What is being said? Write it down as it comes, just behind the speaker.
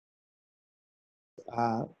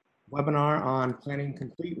uh, webinar on planning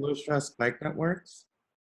complete low-stress bike networks.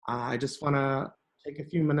 I just want to take a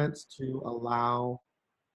few minutes to allow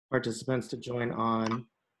participants to join on.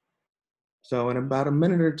 So in about a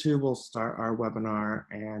minute or two, we'll start our webinar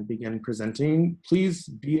and begin presenting. Please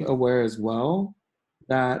be aware as well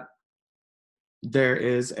that there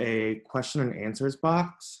is a question and answers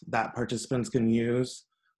box that participants can use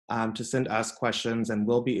to send us questions, and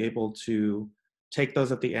we'll be able to take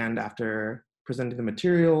those at the end after presenting the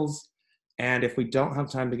materials. And if we don't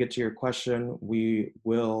have time to get to your question, we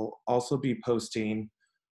will also be posting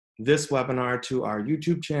this webinar to our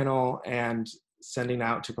YouTube channel and sending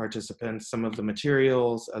out to participants some of the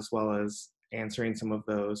materials, as well as answering some of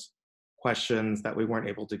those questions that we weren't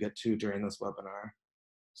able to get to during this webinar.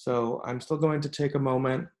 So I'm still going to take a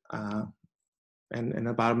moment, and in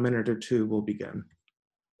about a minute or two, we'll begin.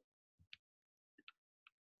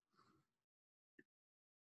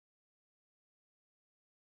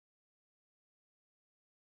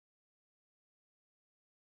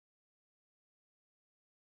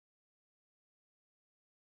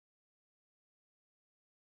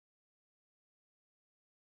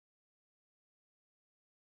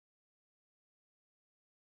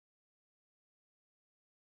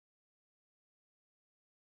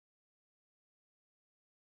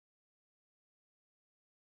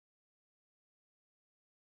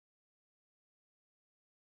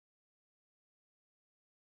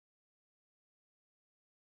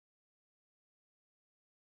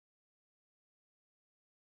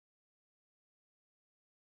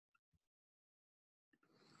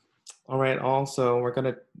 All right, also, we're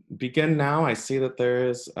going to begin now. I see that there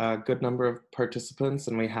is a good number of participants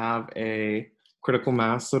and we have a critical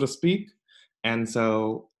mass, so to speak. And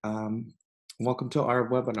so welcome to our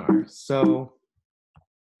webinar. So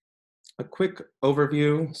a quick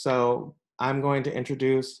overview. So I'm going to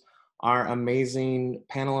introduce our amazing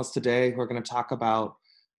panelists today who are going to talk about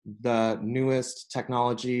the newest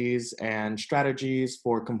technologies and strategies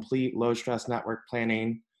for complete low stress network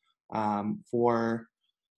planning for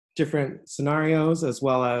different scenarios, as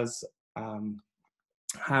well as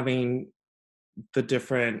having the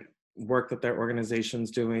different work that their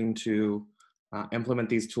organization's doing to implement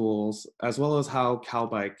these tools, as well as how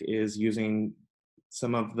CalBike is using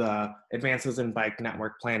some of the advances in bike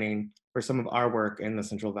network planning for some of our work in the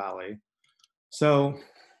Central Valley. So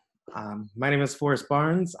my name is Forrest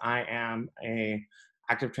Barnes. I am a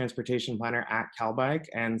active transportation planner at CalBike,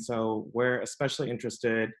 and so we're especially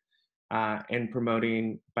interested in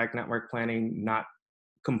promoting bike network planning, not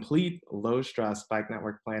complete low stress bike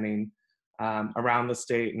network planning around the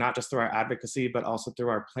state, not just through our advocacy, but also through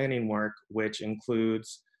our planning work, which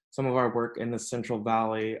includes some of our work in the Central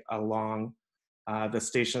Valley along the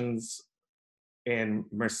stations in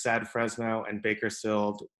Merced, Fresno, and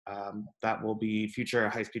Bakersfield that will be future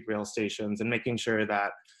high-speed rail stations, and making sure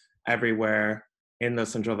that everywhere in the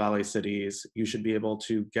Central Valley cities, you should be able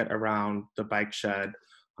to get around the bike shed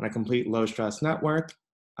on a complete low stress network.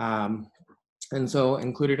 And so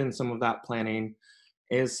included in some of that planning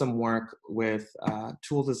is some work with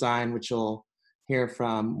tool design, which you'll hear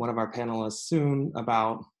from one of our panelists soon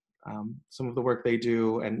about some of the work they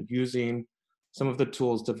do and using some of the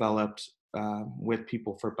tools developed with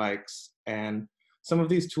PeopleForBikes. And some of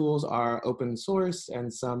these tools are open source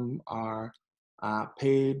and some are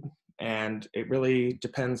paid, and it really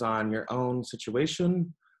depends on your own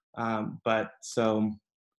situation. But so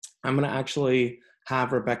I'm going to actually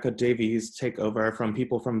have Rebecca Davies take over from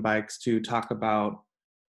PeopleForBikes to talk about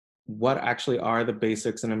what actually are the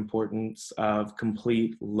basics and importance of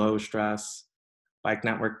complete low stress bike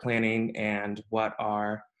network planning, and what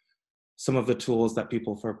are some of the tools that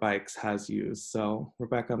PeopleForBikes has used. So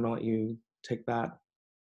Rebecca, I'm going to let you take that.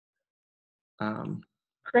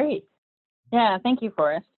 Great. Yeah, thank you,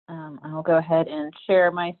 Forrest. I'll go ahead and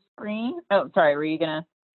share my screen. Oh, sorry, were you going to?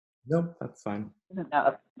 Nope, that's fine. No,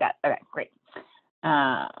 got it. Okay, great.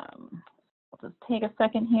 I'll just take a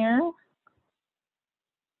second here.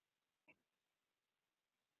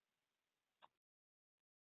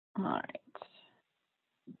 All right.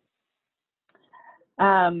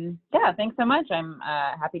 Yeah, thanks so much. I'm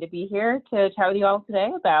happy to be here to chat with you all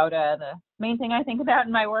today about the main thing I think about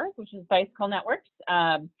in my work, which is bicycle networks.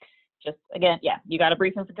 Just again, yeah, you got a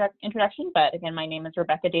brief introduction, but again, my name is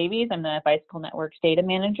Rebecca Davies. I'm the Bicycle Networks Data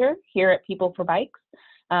Manager here at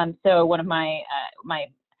PeopleForBikes. So one of my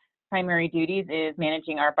primary duties is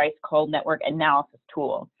managing our bicycle network analysis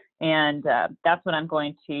tool. And that's what I'm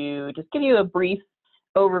going to just give you a brief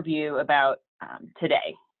overview about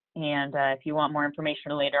today. And if you want more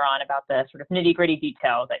information later on about the sort of nitty-gritty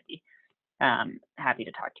details, I'd be happy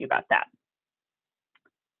to talk to you about that.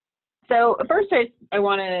 So first, I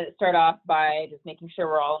want to start off by just making sure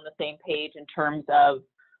we're all on the same page in terms of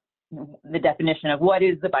the definition of what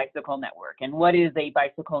is the bicycle network and what is a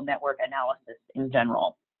bicycle network analysis in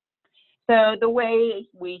general. So the way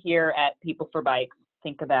we here at People4Bikes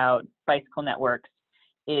think about bicycle networks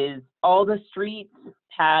is all the streets,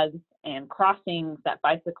 paths, and crossings that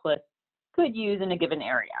bicyclists could use in a given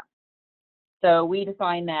area. So we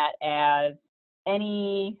define that as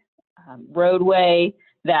any roadway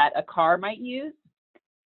that a car might use,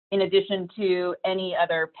 in addition to any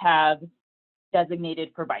other paths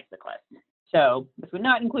designated for bicyclists. So this would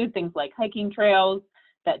not include things like hiking trails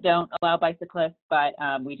that don't allow bicyclists, but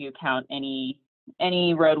we do count any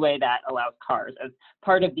roadway that allows cars as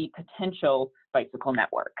part of the potential bicycle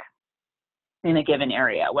network in a given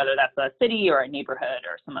area, whether that's a city or a neighborhood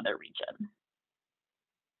or some other region.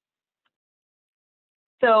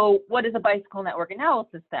 So what is a bicycle network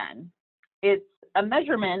analysis then? It's a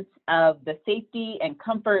measurement of the safety and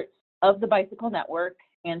comfort of the bicycle network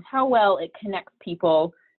and how well it connects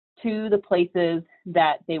people to the places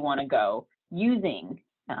that they want to go using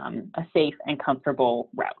a safe and comfortable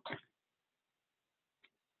route.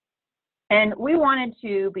 And we wanted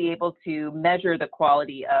to be able to measure the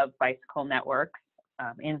quality of bicycle networks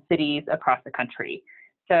in cities across the country.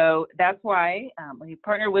 So that's why we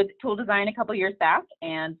partnered with Toole Design a couple years back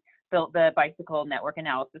and built the bicycle network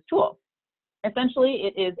analysis tool. Essentially,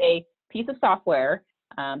 it is a piece of software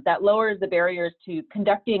that lowers the barriers to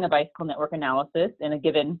conducting a bicycle network analysis in a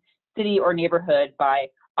given city or neighborhood by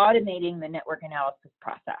automating the network analysis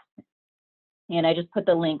process. And I just put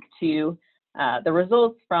the link to the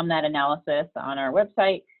results from that analysis on our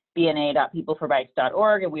website,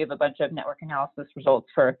 bna.peopleforbikes.org, and we have a bunch of network analysis results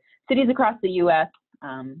for cities across the U.S.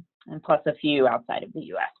 And plus a few outside of the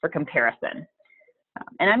U.S. for comparison.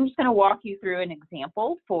 And I'm just going to walk you through an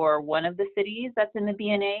example for one of the cities that's in the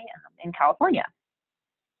BNA in California.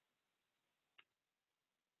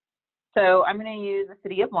 So I'm going to use the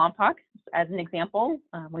city of Lompoc as an example.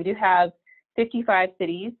 We do have 55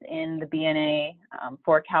 cities in the BNA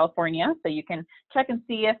for California, so you can check and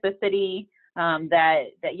see if the city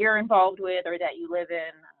that you're involved with or that you live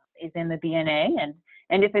in is in the BNA.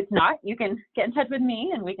 And if it's not, you can get in touch with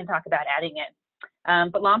me and we can talk about adding it.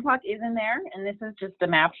 But Lompoc is in there, and this is just a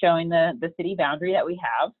map showing the city boundary that we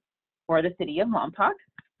have for the city of Lompoc.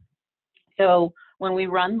 So when we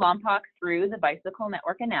run Lompoc through the bicycle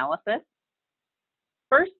network analysis,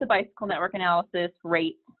 first the bicycle network analysis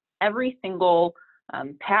rates every single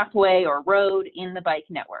pathway or road in the bike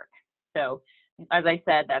network. So as I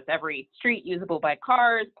said, that's every street usable by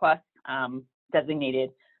cars plus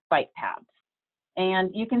designated bike paths.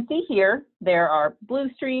 And you can see here, there are blue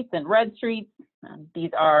streets and red streets. These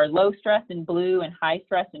are low stress in blue and high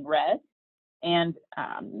stress in red. And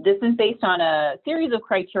this is based on a series of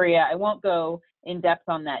criteria. I won't go in depth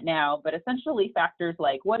on that now, but essentially factors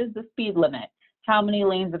like what is the speed limit? How many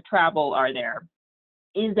lanes of travel are there?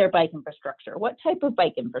 Is there bike infrastructure? What type of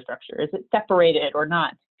bike infrastructure? Is it separated or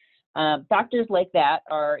not? Factors like that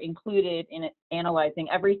are included in analyzing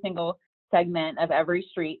every single segment of every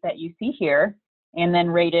street that you see here, and then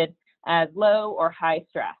rated as low or high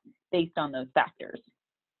stress based on those factors.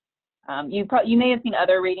 You may have seen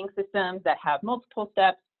other rating systems that have multiple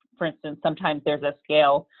steps. For instance, sometimes there's a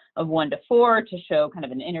scale of 1 to 4 to show kind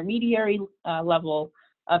of an intermediary level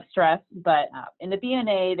of stress, but in the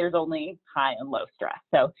BNA, there's only high and low stress.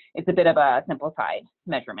 So it's a bit of a simplified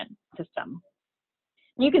measurement system.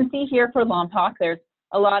 You can see here for Lompoc, there's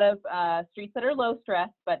a lot of streets that are low stress,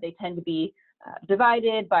 but they tend to be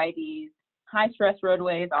divided by these high stress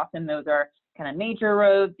roadways. Often those are kind of major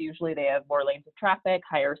roads. Usually they have more lanes of traffic,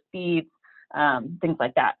 higher speeds, things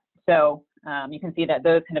like that. So you can see that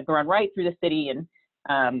those kind of run right through the city and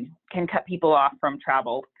can cut people off from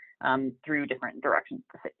travel through different directions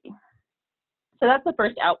of the city. So that's the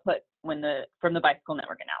first output from the bicycle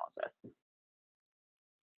network analysis.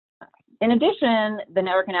 In addition, the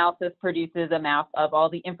network analysis produces a map of all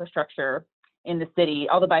the infrastructure in the city,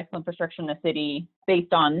 all the bicycle infrastructure in the city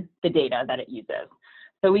based on the data that it uses.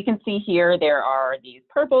 So we can see here there are these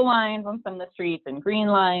purple lines on some of the streets and green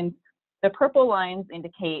lines. The purple lines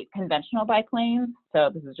indicate conventional bike lanes.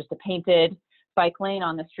 So this is just a painted bike lane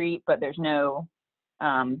on the street, but there's no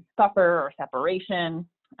buffer or separation.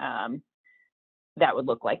 That would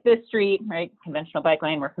look like this street, right? Conventional bike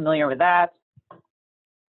lane, we're familiar with that.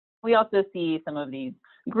 We also see some of these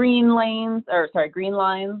green lines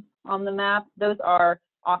on the map. Those are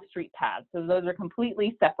off-street paths. So those are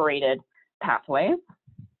completely separated pathways.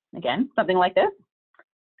 Again, something like this.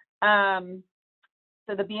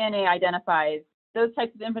 So the BNA identifies those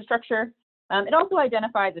types of infrastructure It also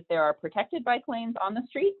identifies if there are protected bike lanes on the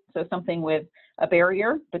street, so something with a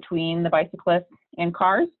barrier between the bicyclists and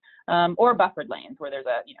cars, or buffered lanes where there's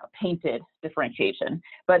a painted differentiation.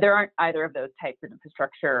 But there aren't either of those types of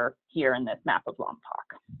infrastructure here in this map of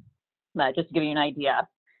Lompoc. Just to give you an idea,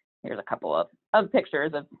 here's a couple of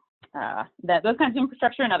pictures of those kinds of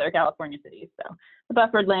infrastructure in other California cities. So the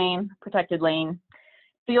buffered lane, protected lane.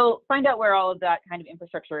 So you'll find out where all of that kind of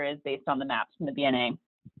infrastructure is based on the maps from the BNA.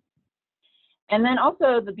 And then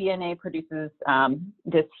also the BNA produces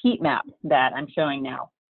this heat map that I'm showing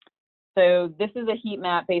now. So this is a heat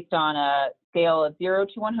map based on a scale of 0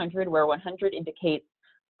 to 100, where 100 indicates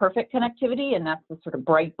perfect connectivity, and that's the sort of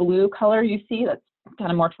bright blue color you see that's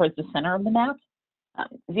kind of more towards the center of the map.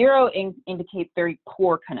 0 indicates very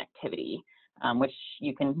poor connectivity, which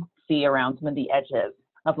you can see around some of the edges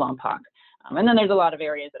of Lompoc. And then there's a lot of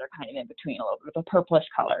areas that are kind of in between, a little bit of a purplish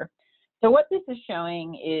color. So what this is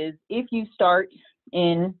showing is if you start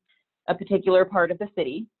in a particular part of the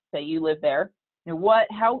city, say you live there,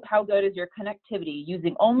 how good is your connectivity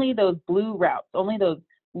using only those blue routes, only those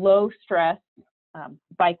low stress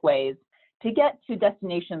bikeways to get to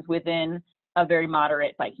destinations within a very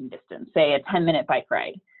moderate biking distance, say a 10-minute bike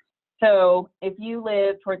ride. So if you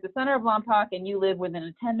live towards the center of Lompoc and you live within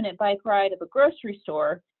a 10-minute bike ride of a grocery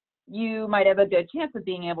store, you might have a good chance of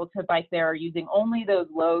being able to bike there using only those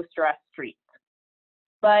low stress streets.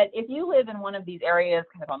 But if you live in one of these areas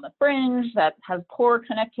kind of on the fringe that has poor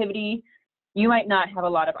connectivity, you might not have a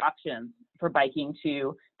lot of options for biking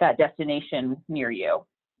to that destination near you.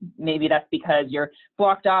 Maybe that's because you're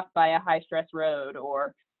blocked off by a high stress road,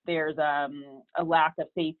 or there's a lack of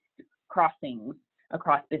safe crossings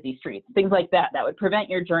across busy streets, things like that, that would prevent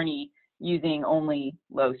your journey using only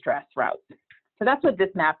low stress routes. So that's what this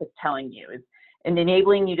map is telling you, is and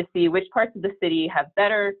enabling you to see which parts of the city have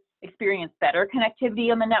experience better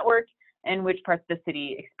connectivity on the network and which parts of the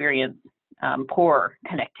city experience poor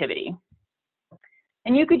connectivity.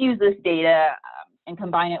 And you could use this data and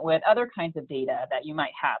combine it with other kinds of data that you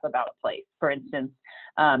might have about a place. For instance,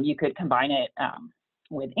 you could combine it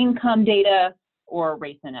with income data, or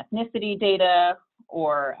race and ethnicity data,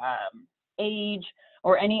 or age,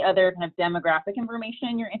 or any other kind of demographic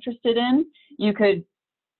information you're interested in. You could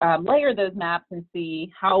layer those maps and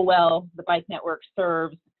see how well the bike network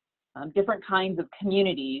serves different kinds of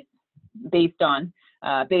communities based on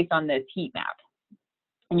this heat map.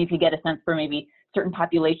 And you could get a sense for maybe certain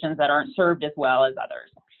populations that aren't served as well as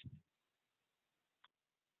others.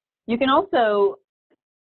 You can also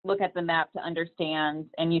look at the map to understand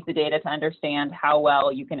and use the data to understand how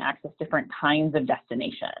well you can access different kinds of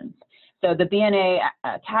destinations. So the BNA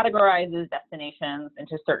categorizes destinations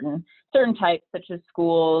into certain types, such as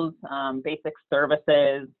schools, basic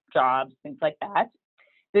services, jobs, things like that.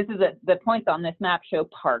 The points on this map show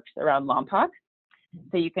parks around Lompoc.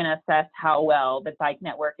 So you can assess how well the bike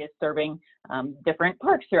network is serving different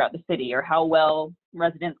parks throughout the city, or how well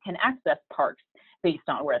residents can access parks based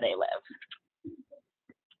on where they live.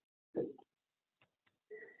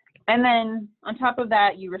 And then on top of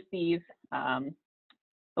that, you receive a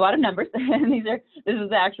lot of numbers. This is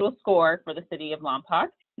the actual score for the city of Lompoc,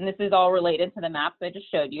 and this is all related to the map I just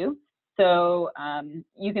showed you. So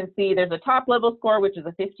you can see there's a top level score, which is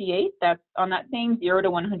a 58. That's on that same 0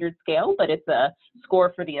 to 100 scale, but it's a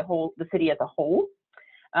score for the city as a whole.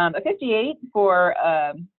 A 58 for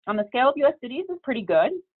on the scale of U.S. cities is pretty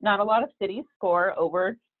good. Not a lot of cities score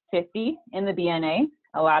over 50 in the BNA.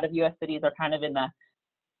 A lot of U.S. cities are kind of in the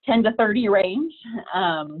 10 to 30 range.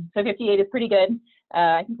 So 58 is pretty good.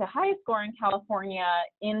 I think the highest score in California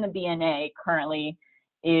in the BNA currently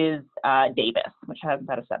is Davis, which has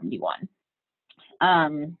about a 71.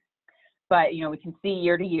 But we can see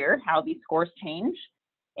year to year how these scores change,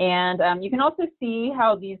 and you can also see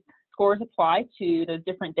how these scores apply to the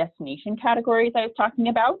different destination categories I was talking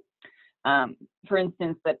about. For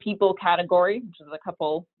instance, the people category, which is a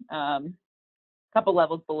couple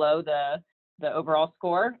levels below the overall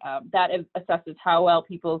score, that assesses how well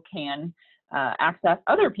people can access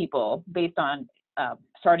other people based on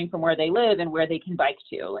starting from where they live and where they can bike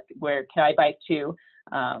to. Like, where can I bike to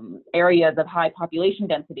areas of high population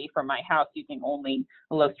density from my house using only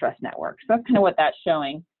a low stress network. So that's kind of what that's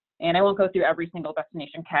showing. And I won't go through every single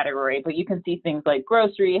destination category, but you can see things like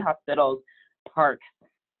grocery, hospitals, parks,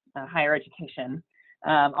 higher education,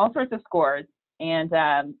 all sorts of scores. And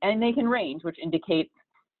they can range, which indicates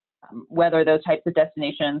whether those types of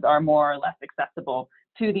destinations are more or less accessible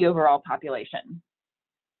to the overall population.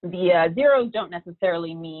 The zeros don't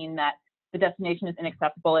necessarily mean that the destination is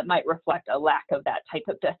inaccessible, it might reflect a lack of that type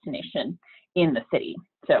of destination in the city.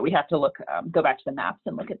 So we have to look, go back to the maps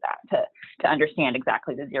and look at that to understand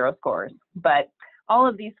exactly the 0 scores. But all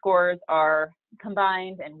of these scores are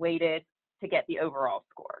combined and weighted to get the overall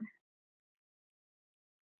score.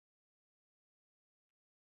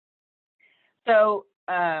 So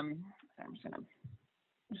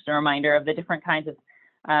just a reminder of the different kinds of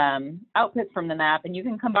outputs from the map, and you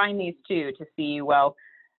can combine these two to see, well,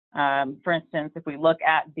 for instance, if we look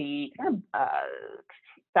at the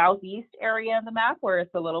southeast area of the map where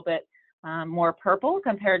it's a little bit more purple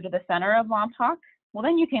compared to the center of Lompoc, well,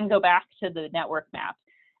 then you can go back to the network map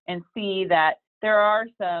and see that there are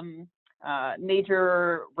some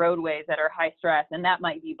major roadways that are high stress, and that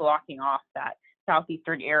might be blocking off that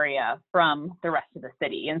southeastern area from the rest of the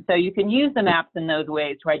city. And so you can use the maps in those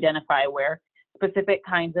ways to identify where specific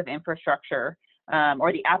kinds of infrastructure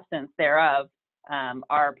or the absence thereof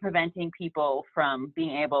are preventing people from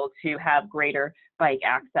being able to have greater bike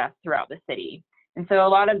access throughout the city. And so a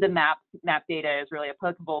lot of the map data is really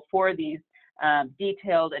applicable for these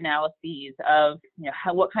detailed analyses of,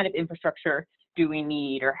 what kind of infrastructure do we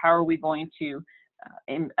need, or how are we going to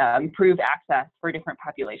improve access for different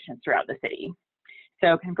populations throughout the city.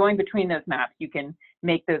 So going between those maps, you can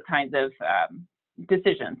make those kinds of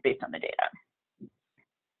decisions based on the data.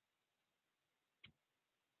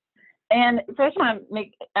 And so I just want to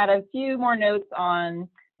add a few more notes on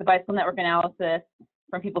the bicycle network analysis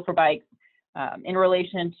from PeopleForBikes in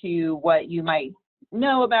relation to what you might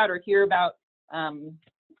know about or hear about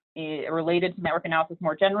related to network analysis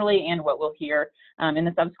more generally, and what we'll hear in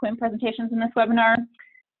the subsequent presentations in this webinar.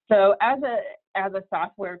 So as a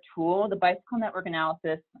software tool, the bicycle network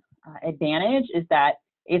analysis advantage is that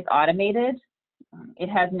it's automated. It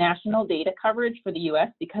has national data coverage for the US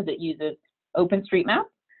because it uses OpenStreetMap,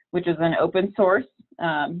 which is an open source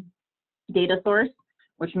data source,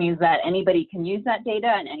 which means that anybody can use that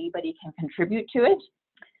data and anybody can contribute to it.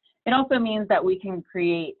 It also means that we can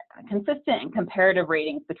create consistent and comparative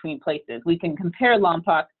ratings between places. We can compare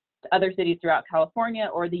Lompoc to other cities throughout California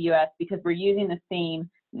or the US because we're using the same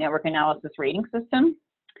network analysis rating system.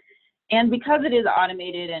 And because it is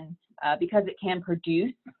automated and because it can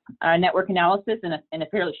produce network analysis in a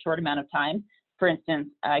fairly short amount of time, for instance,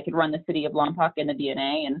 I could run the city of Lompoc in the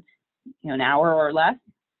BNA in an hour or less.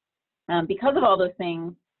 Because of all those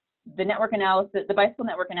things, the bicycle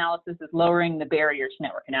network analysis is lowering the barrier to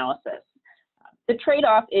network analysis. The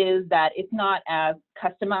trade-off is that it's not as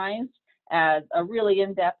customized as a really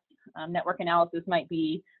in-depth network analysis might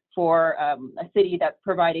be for a city that's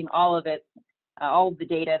providing all of the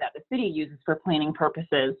data that the city uses for planning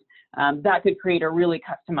purposes. That could create a really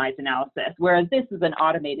customized analysis, whereas this is an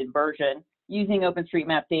automated version using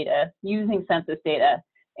OpenStreetMap data, using census data,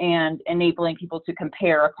 and enabling people to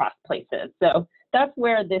compare across places. So that's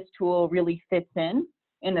where this tool really fits in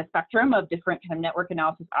the spectrum of different kind of network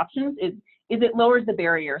analysis options, is it lowers the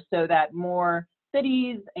barrier so that more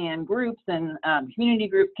cities and groups and community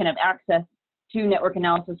groups can have access to network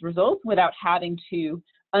analysis results without having to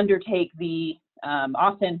undertake the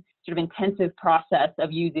often sort of intensive process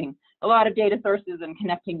of using a lot of data sources and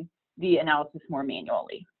connecting the analysis more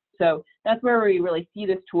manually. So that's where we really see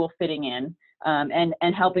this tool fitting in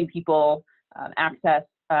and helping people access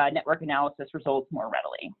network analysis results more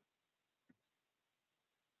readily.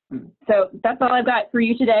 So that's all I've got for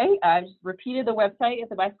you today. I've just repeated the website of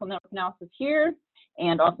the bicycle network analysis here,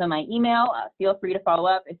 and also my email. Feel free to follow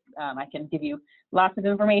up. I can give you lots of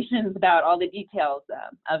information about all the details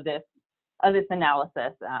of this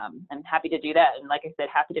analysis. I'm happy to do that. And like I said,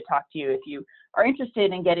 happy to talk to you if you are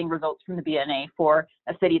interested in getting results from the BNA for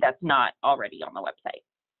a city that's not already on the website.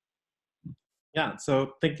 Yeah,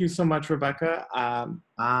 so thank you so much, Rebecca.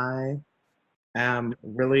 I am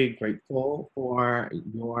really grateful for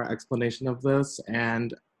your explanation of this,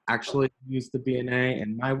 and actually use the BNA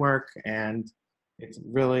in my work, and it's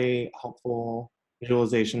really helpful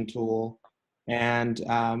visualization tool. And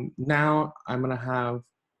now I'm gonna have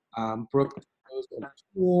Brooke of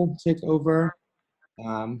Toole take over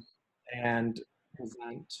and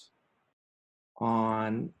present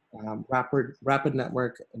on rapid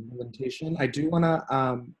network implementation. I do want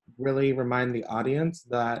to really remind the audience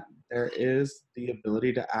that there is the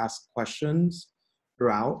ability to ask questions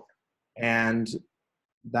throughout, and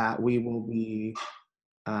that we will be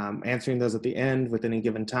answering those at the end with any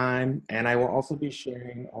given time. And I will also be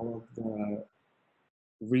sharing all of the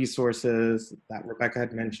resources that Rebecca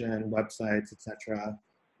had mentioned, websites, etc.,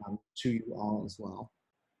 to you all as well.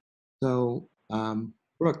 So,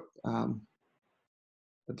 Brooke,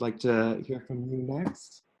 I'd like to hear from you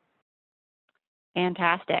next.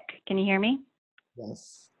 Fantastic. Can you hear me?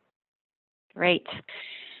 Yes. Great.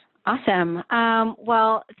 Awesome.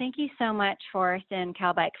 Well, thank you so much, Forrest and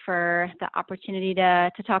CalBike, for the opportunity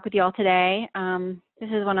to talk with you all today. This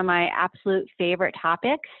is one of my absolute favorite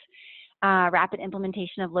topics, rapid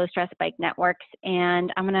implementation of low-stress bike networks.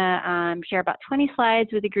 And I'm going to share about 20 slides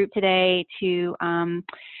with the group today to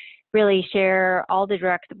really share all the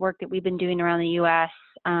direct work that we've been doing around the U.S.,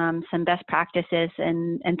 some best practices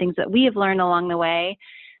and things that we have learned along the way,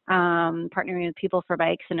 partnering with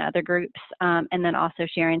PeopleForBikes and other groups, and then also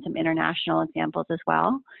sharing some international examples as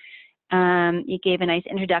well. You gave a nice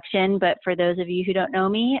introduction, but for those of you who don't know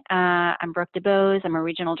me, I'm Brooke DuBose. I'm a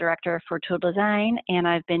regional director for Toole Design, and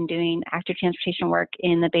I've been doing active transportation work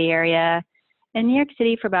in the Bay Area in New York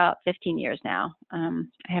City for about 15 years now. I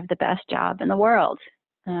have the best job in the world.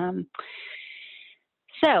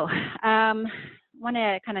 Want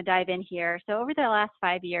to kind of dive in here. So over the last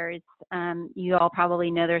 5 years, you all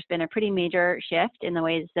probably know there's been a pretty major shift in the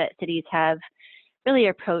ways that cities have really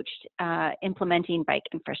approached implementing bike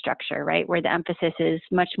infrastructure, right? Where the emphasis is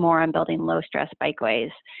much more on building low-stress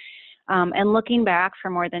bikeways. And looking back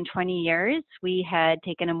for more than 20 years, we had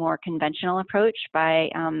taken a more conventional approach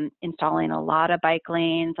by installing a lot of bike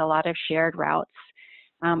lanes, a lot of shared routes.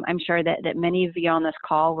 I'm sure that many of you on this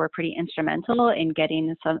call were pretty instrumental in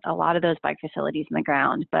getting a lot of those bike facilities in the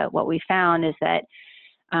ground. But what we found is that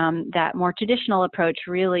that more traditional approach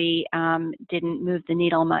really didn't move the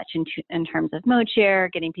needle much in terms of mode share,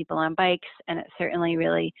 getting people on bikes, and it certainly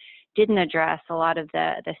really didn't address a lot of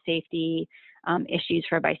the safety issues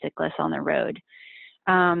for bicyclists on the road.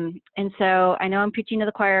 And so I know I'm preaching to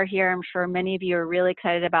the choir here. I'm sure many of you are really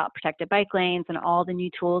excited about protected bike lanes and all the new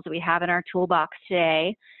tools that we have in our toolbox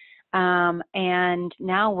today. And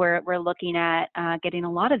now we're looking at getting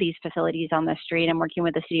a lot of these facilities on the street. I'm working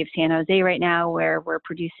with the city of San Jose right now, where we're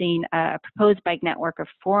producing a proposed bike network of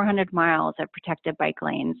 400 miles of protected bike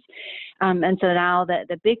lanes. And so now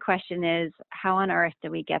the big question is, how on earth do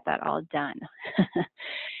we get that all done?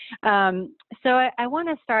 So I want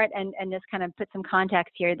to start and just kind of put some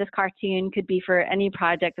context here. This cartoon could be for any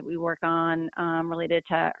project that we work on related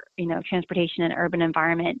to, transportation and urban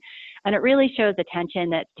environment. And it really shows the tension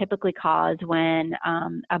that's typically caused when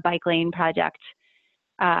a bike lane project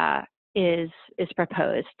is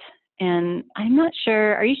proposed. And I'm not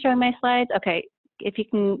sure, are you showing my slides? Okay, if you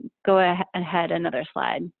can go ahead another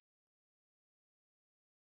slide.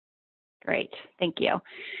 Great, thank you.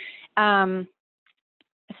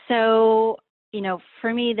 So,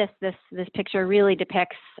 for me, this picture really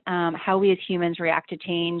depicts how we as humans react to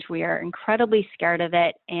change. We are incredibly scared of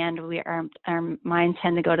it, and our minds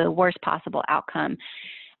tend to go to the worst possible outcome.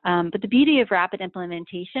 But the beauty of rapid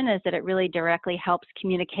implementation is that it really directly helps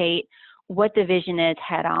communicate what the vision is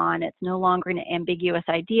head on. It's no longer an ambiguous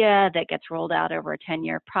idea that gets rolled out over a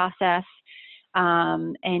 10-year process,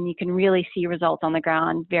 and you can really see results on the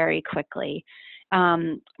ground very quickly.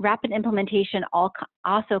 Rapid implementation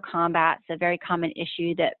also combats a very common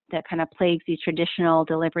issue that kind of plagues these traditional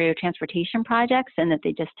delivery of transportation projects, and that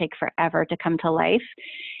they just take forever to come to life.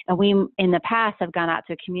 And we, in the past, have gone out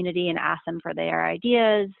to a community and asked them for their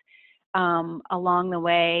ideas along the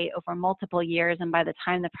way over multiple years. And by the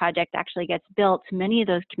time the project actually gets built, many of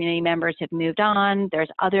those community members have moved on. There's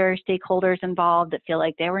other stakeholders involved that feel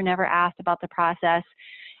like they were never asked about the process.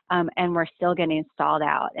 And we're still getting stalled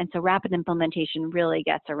out. And so rapid implementation really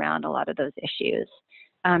gets around a lot of those issues.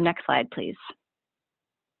 Next slide, please.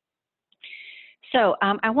 So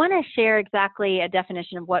I want to share exactly a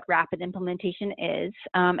definition of what rapid implementation is.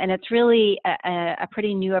 And it's really a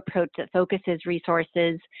pretty new approach that focuses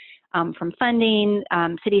resources from funding,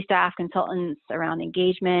 city staff, consultants around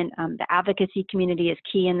engagement. The advocacy community is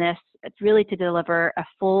key in this. It's really to deliver a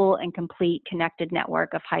full and complete connected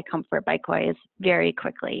network of high comfort bikeways very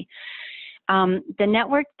quickly. The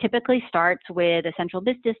network typically starts with a central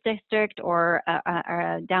business district or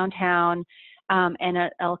a downtown,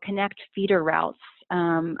 and it'll connect feeder routes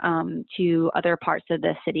to other parts of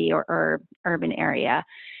the city or urban area.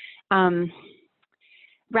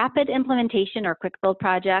 Rapid implementation or quick build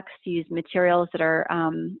projects use materials that are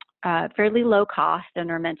fairly low cost and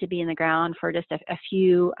are meant to be in the ground for just a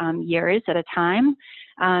few years at a time,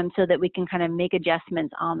 so that we can kind of make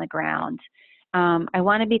adjustments on the ground. I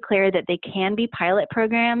want to be clear that they can be pilot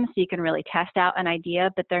programs, so you can really test out an idea,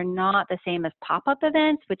 but they're not the same as pop-up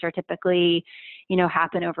events, which are typically,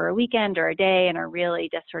 happen over a weekend or a day and are really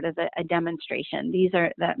just sort of a demonstration. These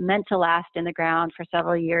are meant to last in the ground for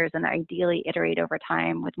several years and ideally iterate over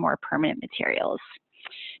time with more permanent materials.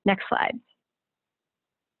 Next slide.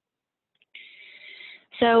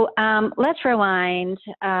 So let's rewind,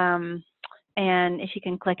 and if you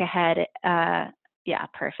can click ahead Yeah,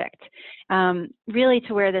 perfect. Really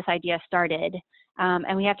to where this idea started.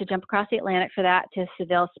 And we have to jump across the Atlantic for that to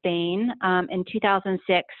Seville, Spain. In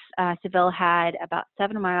 2006, Seville had about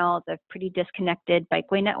 7 miles of pretty disconnected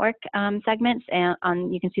bikeway network segments,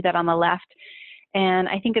 and you can see that on the left. And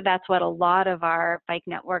I think that that's what a lot of our bike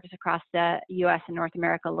networks across the US and North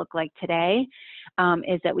America look like today,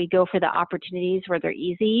 is that we go for the opportunities where they're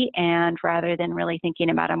easy, and rather than really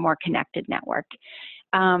thinking about a more connected network.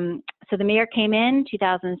 So the mayor came in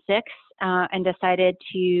 2006 and decided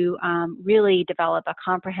to really develop a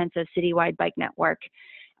comprehensive citywide bike network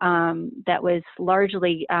that was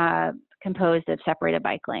largely composed of separated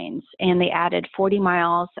bike lanes. And they added 40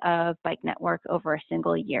 miles of bike network over a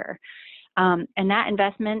single year. And that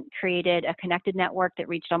investment created a connected network that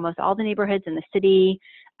reached almost all the neighborhoods in the city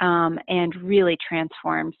and really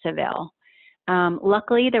transformed Seville.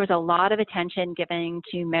 Luckily, there was a lot of attention given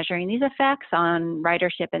to measuring these effects on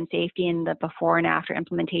ridership and safety in the before and after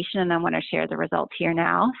implementation, and I want to share the results here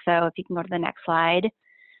now. So if you can go to the next slide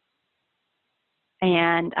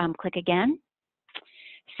and click again.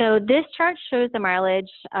 So this chart shows the mileage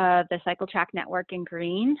of the cycle track network in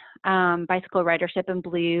green, bicycle ridership in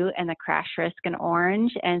blue, and the crash risk in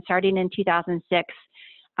orange. And starting in 2006,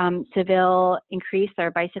 Seville increased their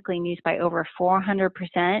bicycling use by over 400%,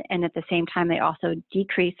 and at the same time, they also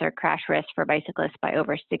decreased their crash risk for bicyclists by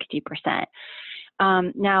over 60%.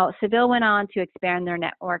 Now, Seville went on to expand their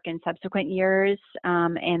network in subsequent years,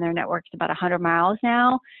 and their network's about 100 miles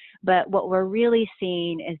now. But what we're really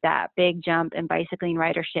seeing is that big jump in bicycling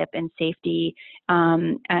ridership and safety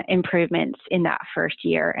improvements in that first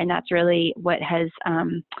year, and that's really what has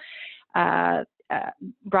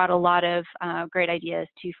brought a lot of great ideas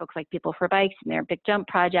to folks like PeopleForBikes and their Big Jump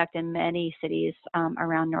project in many cities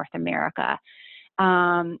around North America.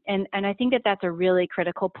 And I think that that's a really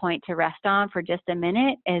critical point to rest on for just a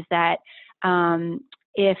minute, is that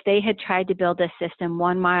if they had tried to build this system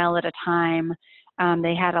 1 mile at a time,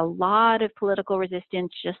 they had a lot of political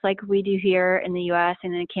resistance, just like we do here in the US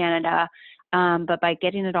and in Canada. But by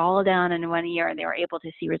getting it all done in 1 year, they were able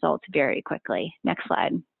to see results very quickly. Next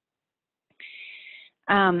slide.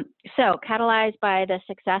 So catalyzed by the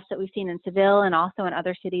success that we've seen in Seville and also in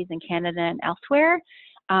other cities in Canada and elsewhere,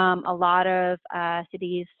 a lot of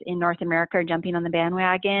cities in North America are jumping on the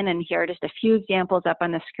bandwagon, and here are just a few examples up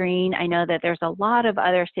on the screen. I know that there's a lot of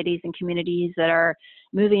other cities and communities that are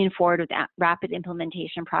moving forward with rapid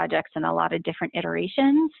implementation projects and a lot of different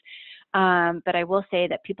iterations. But I will say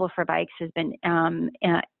that PeopleForBikes has been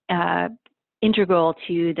integral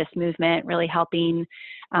to this movement, really helping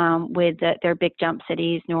with their big jump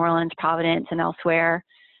cities, New Orleans, Providence, and elsewhere.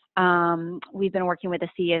 We've been working with the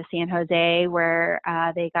city of San Jose, where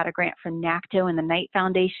they got a grant from NACTO and the Knight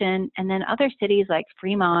Foundation, and then other cities like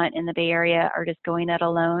Fremont in the Bay Area are just going it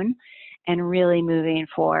alone and really moving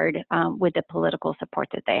forward with the political support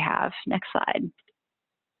that they have. Next slide.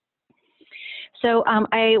 So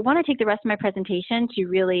I want to take the rest of my presentation to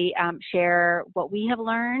really share what we have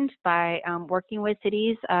learned by working with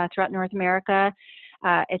cities throughout North America.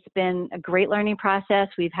 It's been a great learning process.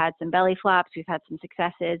 We've had some belly flops, we've had some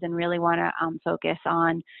successes, and really want to focus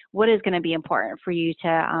on what is going to be important for you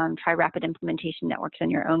to try rapid implementation networks in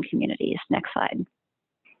your own communities. Next slide.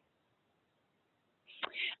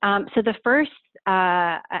 So the first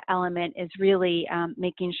element is really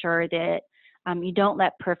making sure that you don't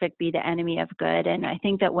let perfect be the enemy of good. And I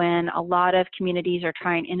think that when a lot of communities are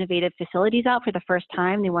trying innovative facilities out for the first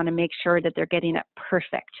time, they want to make sure that they're getting it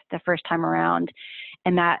perfect the first time around.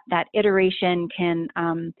 And that iteration can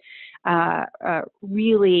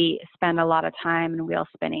really spend a lot of time and wheel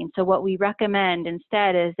spinning. So what we recommend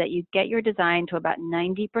instead is that you get your design to about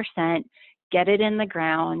 90%, get it in the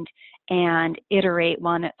ground, and iterate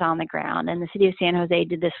when it's on the ground. And the city of San Jose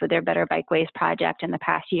did this with their Better Bikeways project in the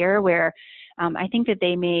past year, where I think that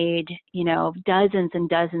they made, dozens and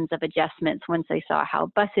dozens of adjustments once they saw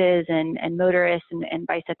how buses and motorists and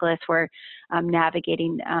bicyclists were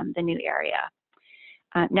navigating the new area.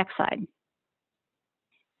 Next slide.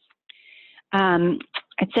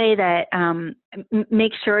 I'd say that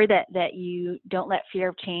make sure that you don't let fear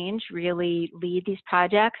of change really lead these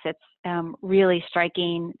projects. It's really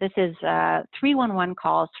striking. This is 311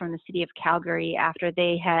 calls from the city of Calgary after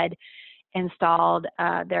they had installed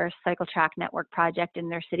their cycle track network project in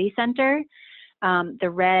their city center. The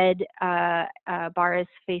red bars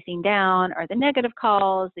facing down are the negative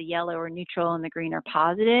calls, the yellow are neutral, and the green are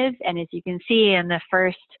positive. And as you can see in the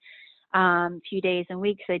first few days and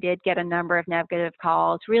weeks, they did get a number of negative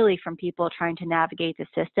calls, really from people trying to navigate the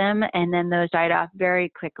system. And then those died off very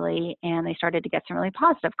quickly, and they started to get some really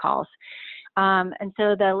positive calls. And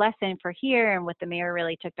so the lesson for here, and what the mayor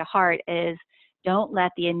really took to heart, is don't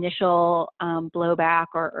let the initial blowback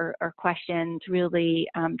or questions really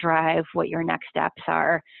drive what your next steps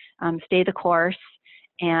are. Stay the course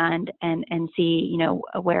and see, you know,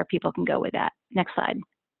 where people can go with that. Next slide.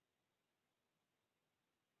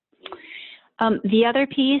 The other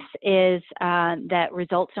piece is that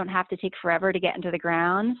results don't have to take forever to get into the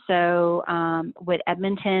ground. So with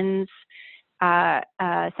Edmonton's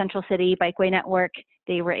Central City Bikeway Network,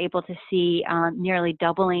 they were able to see nearly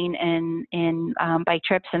doubling in bike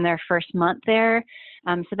trips in their first month there.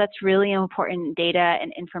 So that's really important data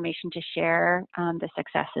and information to share the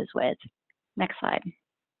successes with. Next slide.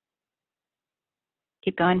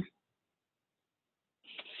 Keep going.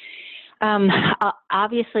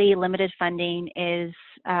 Obviously, limited funding is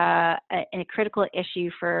a critical issue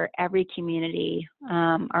for every community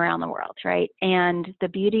around the world, right? And the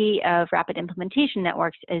beauty of rapid implementation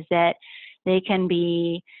networks is that they can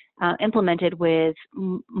be implemented with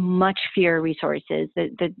much fewer resources.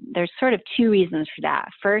 There's sort of two reasons for that.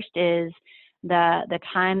 First is the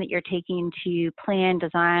time that you're taking to plan,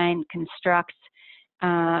 design, construct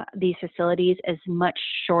these facilities is much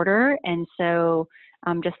shorter, and so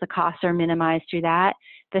just the costs are minimized through that.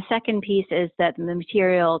 The second piece is that the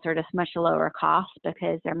materials are just much lower cost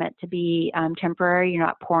because they're meant to be temporary. You're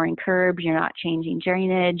not pouring curbs, you're not changing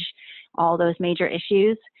drainage, all those major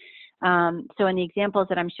issues. So in the examples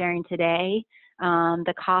that I'm sharing today,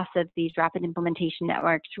 the cost of these rapid implementation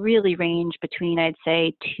networks really range between, I'd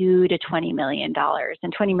say, $2 to $20 million.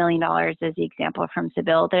 And $20 million is the example from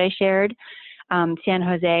Seville that I shared. San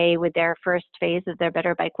Jose, with their first phase of their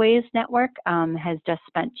Better Bikeways network, has just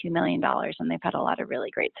spent $2 million, and they've had a lot of really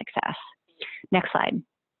great success. Next slide.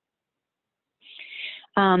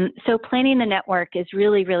 So planning the network is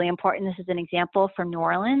really, really important. This is an example from New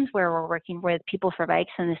Orleans, where we're working with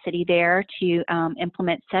PeopleForBikes in the city there to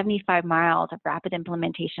implement 75 miles of rapid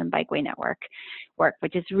implementation bikeway network work,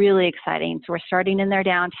 which is really exciting. So we're starting in their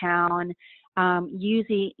downtown,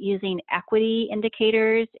 using equity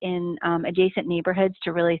indicators in adjacent neighborhoods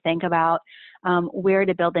to really think about where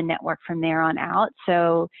to build a network from there on out.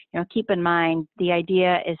 So, you know, keep in mind, the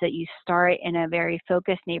idea is that you start in a very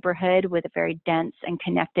focused neighborhood with a very dense and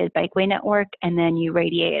connected bikeway network, and then you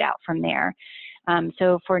radiate out from there.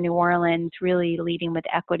 So for New Orleans, really leading with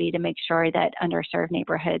equity to make sure that underserved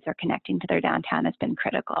neighborhoods are connecting to their downtown has been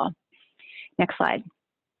critical. Next slide.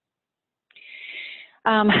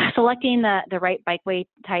 Selecting the right bikeway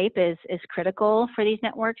type is critical for these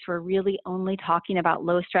networks. We're really only talking about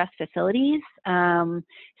low stress facilities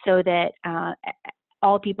so that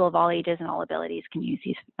all people of all ages and all abilities can use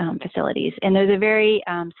these facilities. And there's a very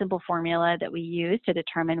simple formula that we use to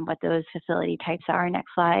determine what those facility types are. Next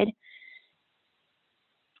slide.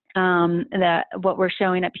 What we're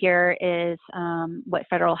showing up here is what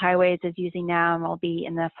Federal Highways is using now, and will be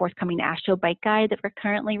in the forthcoming AASHTO bike guide that we're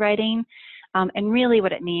currently writing. And really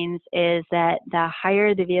what it means is that the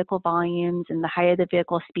higher the vehicle volumes and the higher the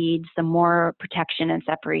vehicle speeds, the more protection and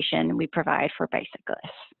separation we provide for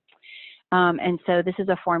bicyclists. And so this is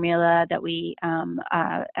a formula that we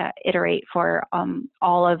iterate for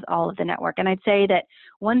all of the network. And I'd say that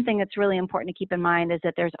one thing that's really important to keep in mind is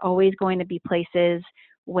that there's always going to be places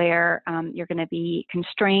where you're going to be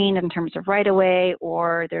constrained in terms of right-of-way,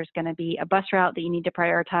 or there's going to be a bus route that you need to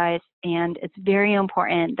prioritize. And it's very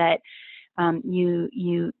important that you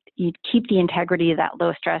keep the integrity of that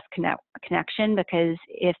low stress connection, because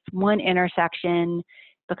if one intersection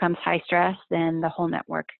becomes high stress, then the whole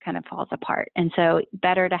network kind of falls apart. And so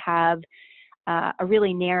better to have a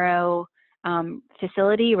really narrow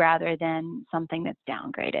facility rather than something that's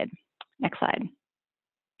downgraded. Next slide.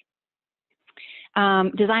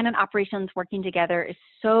 Design and operations working together is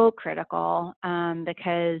so critical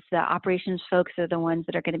because the operations folks are the ones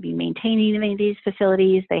that are going to be maintaining these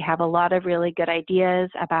facilities. They have a lot of really good ideas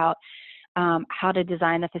about how to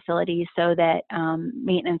design the facilities so that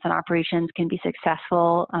maintenance and operations can be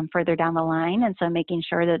successful further down the line. And so making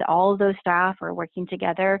sure that all of those staff are working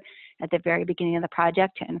together at the very beginning of the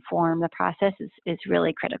project to inform the process is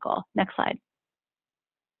really critical. Next slide.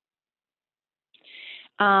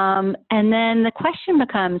 And then the question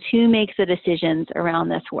becomes, who makes the decisions around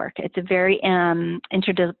this work? It's a very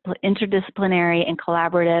interdisciplinary and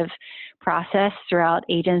collaborative process throughout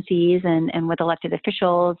agencies and with elected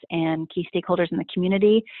officials and key stakeholders in the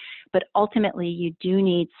community. But ultimately, you do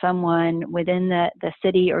need someone within the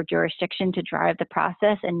city or jurisdiction to drive the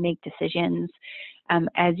process and make decisions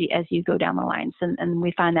as you go down the lines. And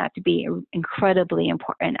we find that to be incredibly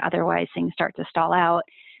important. Otherwise, things start to stall out,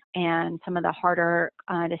 and some of the harder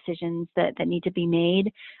decisions that need to be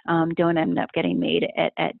made don't end up getting made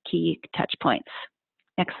at key touch points.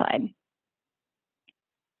 Next slide.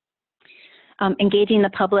 Engaging the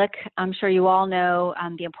public, I'm sure you all know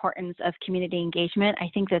the importance of community engagement. I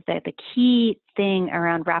think that the key thing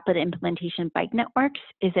around rapid implementation bike networks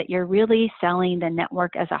is that you're really selling the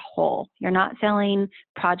network as a whole. You're not selling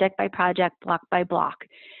project by project, block by block.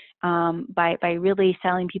 By really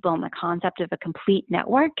selling people on the concept of a complete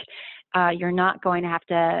network, you're not going to have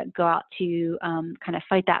to go out to kind of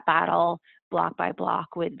fight that battle block by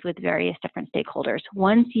block with various different stakeholders.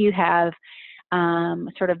 Once you have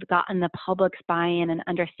sort of gotten the public's buy-in and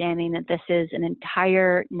understanding that this is an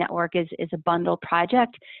entire network, is a bundled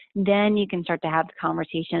project, then you can start to have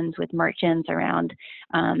conversations with merchants around,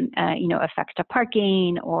 effects to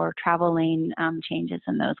parking or travel lane changes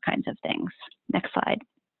and those kinds of things. Next slide.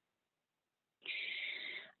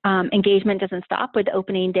 Engagement doesn't stop with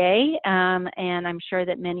opening day, and I'm sure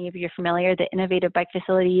that many of you are familiar that innovative bike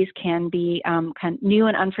facilities can be kind of new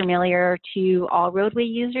and unfamiliar to all roadway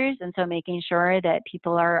users, and so making sure that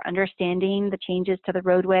people are understanding the changes to the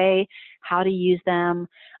roadway, how to use them,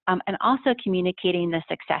 and also communicating the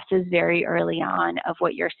successes very early on of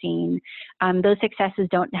what you're seeing. Those successes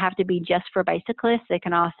don't have to be just for bicyclists. They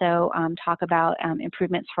can also talk about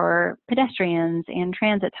improvements for pedestrians and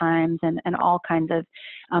transit times and all kinds of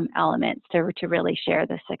elements to really share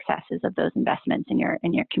the successes of those investments in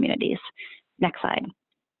your communities. Next slide.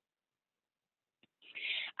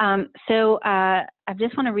 I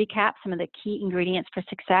just want to recap some of the key ingredients for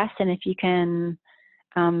success, and if you can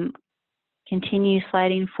continue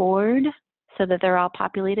sliding forward so that they're all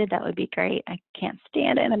populated, that would be great. I can't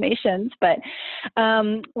stand animations, but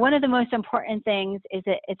one of the most important things is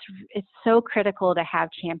that it's so critical to have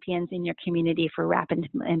champions in your community for rapid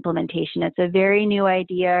implementation. It's a very new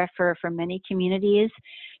idea for many communities.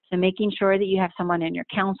 So making sure that you have someone in your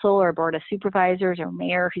council or board of supervisors or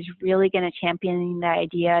mayor who's really going to champion the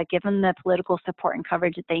idea, give them the political support and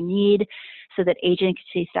coverage that they need so that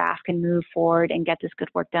agency staff can move forward and get this good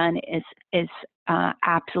work done is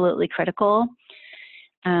absolutely critical.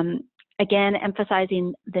 Again,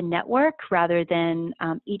 emphasizing the network rather than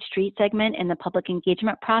each street segment in the public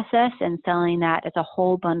engagement process and selling that as a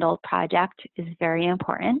whole bundled project is very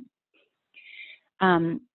important.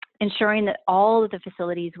 Ensuring that all of the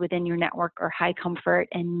facilities within your network are high comfort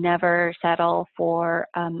and never settle for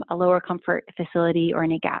a lower comfort facility or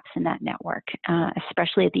any gaps in that network,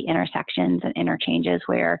 especially at the intersections and interchanges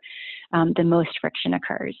where the most friction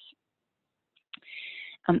occurs.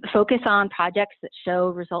 Focus on projects that show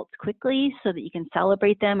results quickly so that you can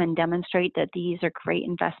celebrate them and demonstrate that these are great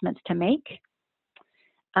investments to make.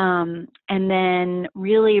 And then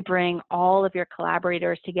really bring all of your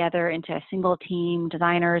collaborators together into a single team,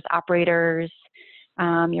 designers, operators,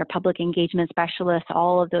 your public engagement specialists,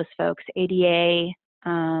 all of those folks, ADA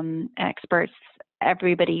experts,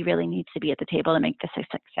 everybody really needs to be at the table to make this a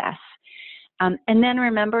success. And then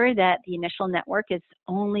remember that the initial network is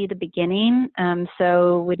only the beginning.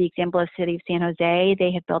 So with the example of City of San Jose,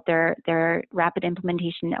 they have built their rapid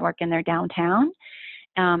implementation network in their downtown.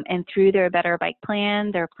 And through their Better Bike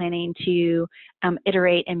Plan, they're planning to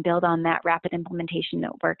iterate and build on that rapid implementation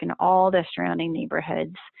network in all the surrounding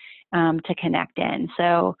neighborhoods to connect in.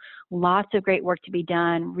 So lots of great work to be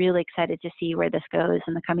done. Really excited to see where this goes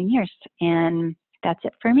in the coming years. And that's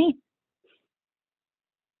it for me.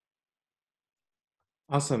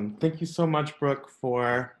 Awesome. Thank you so much, Brooke,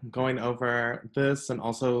 for going over this and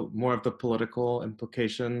also more of the political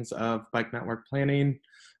implications of bike network planning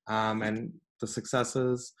and the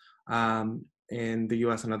successes in the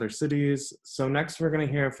US and other cities. So next we're going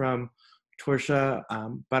to hear from Torsha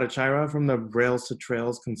Bhattacharya from the Rails to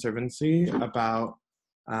Trails Conservancy about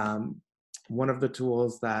one of the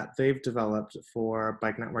tools that they've developed for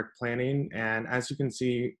bike network planning. And as you can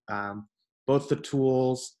see, both the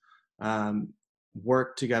tools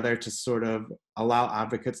work together to sort of allow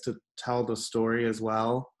advocates to tell the story as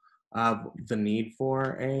well of the need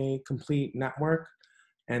for a complete network.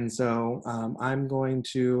 And so I'm going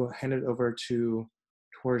to hand it over to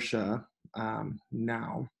Torsha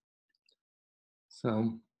now.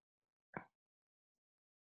 So.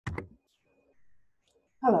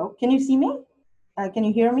 Hello, can you see me? Can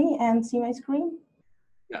you hear me and see my screen?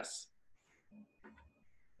 Yes.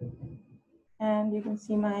 And you can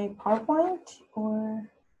see my PowerPoint or?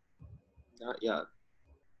 Not yet.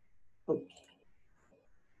 Okay.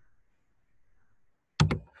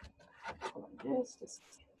 Hold on just a second.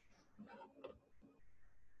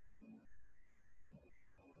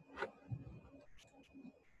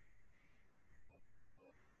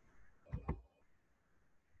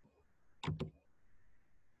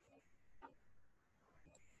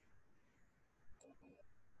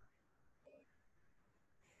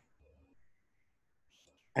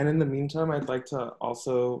 And in the meantime, I'd like to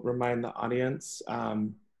also remind the audience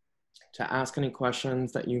to ask any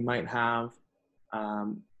questions that you might have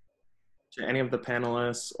to any of the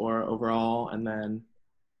panelists or overall. And then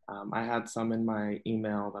I had some in my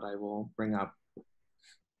email that I will bring up.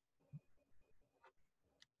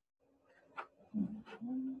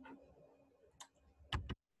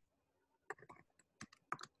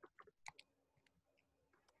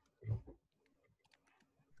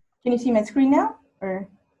 Can you see my screen now? Or?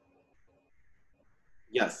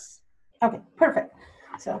 Yes. Okay, perfect.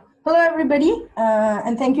 So hello, everybody,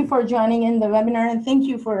 and thank you for joining in the webinar, and thank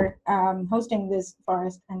you for hosting this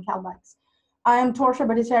Forest and CalBikes. I am Torsha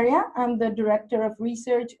Bhattacharya. I'm the Director of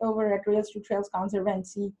Research over at Rails to Trails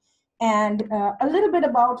Conservancy. And a little bit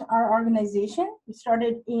about our organization. We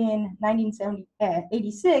started in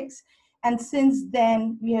 1986, and since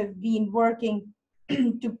then we have been working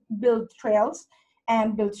to build trails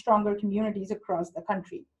and build stronger communities across the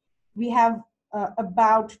country. We have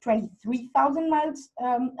about 23,000 miles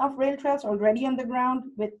of rail trails already on the ground,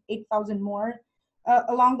 with 8,000 more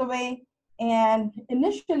along the way. And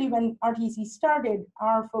initially, when RTC started,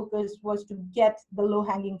 our focus was to get the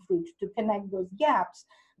low-hanging fruit, to connect those gaps.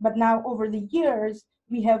 But now, over the years,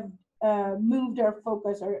 we have moved our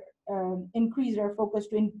focus or increased our focus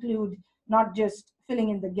to include not just filling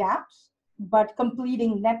in the gaps, but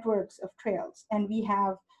completing networks of trails. And we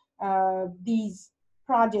have these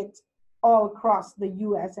projects all across the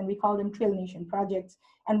US, and we call them Trail Nation projects.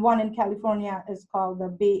 And one in California is called the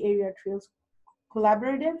Bay Area Trails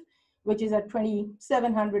Collaborative, which is at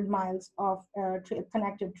 2,700 miles of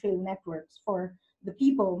connected trail networks for the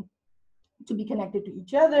people to be connected to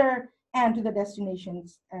each other and to the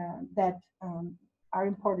destinations that are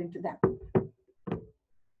important to them.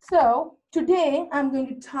 So today I'm going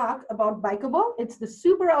to talk about Bikeable. It's the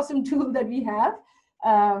super awesome tool that we have.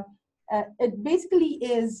 It basically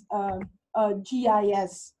is a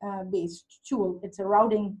GIS-based tool. It's a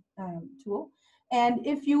routing tool. And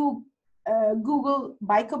if you Google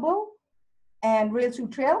Bikeable and Rails to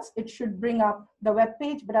Trails, it should bring up the web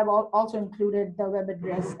page, but I've also included the web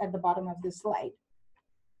address at the bottom of this slide.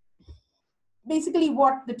 Basically,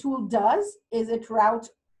 what the tool does is it routes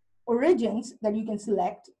origins that you can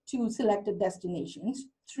select to selected destinations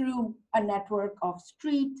through a network of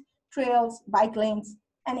street, trails, bike lanes,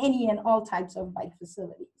 and any and all types of bike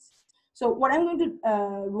facilities. So what I'm going to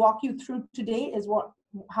walk you through today is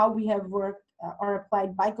how we have worked or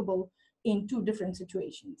applied Bikeable in two different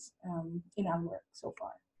situations in our work so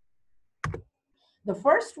far. The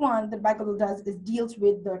first one that Bikeable does is deals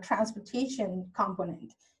with the transportation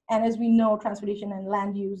component. And as we know, transportation and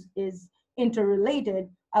land use is interrelated.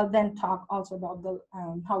 I'll then talk also about the,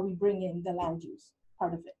 how we bring in the land use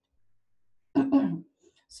part of it.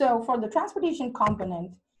 So for the transportation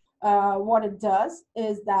component, what it does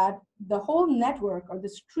is that the whole network or the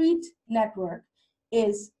street network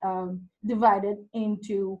is divided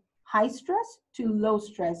into high stress to low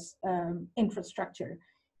stress infrastructure.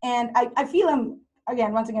 And I feel I'm,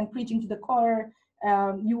 once again, preaching to the choir.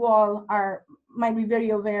 You all might be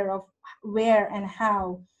very aware of where and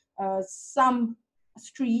how some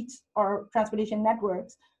streets or transportation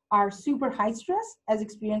networks are super high stress as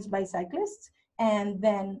experienced by cyclists. And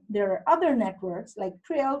then there are other networks like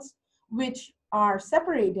trails, which are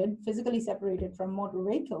separated, physically separated from motor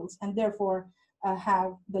vehicles, and therefore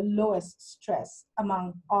have the lowest stress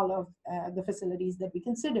among all of the facilities that we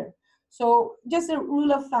consider. So just a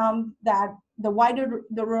rule of thumb that the wider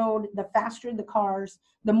the road, the faster the cars,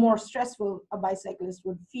 the more stressful a bicyclist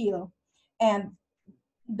would feel. And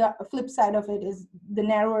the flip side of it is the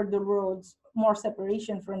narrower the roads, more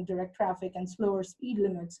separation from direct traffic and slower speed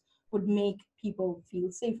limits would make people feel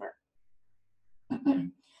safer.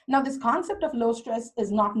 Now, this concept of low stress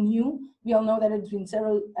is not new. We all know that it's been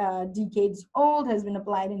several decades old, has been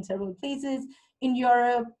applied in several places. In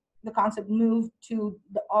Europe, the concept moved to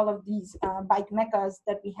all of these bike meccas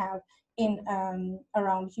that we have in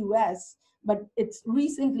around US, but it's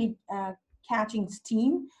recently catching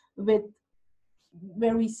steam with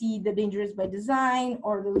where we see the Dangerous by Design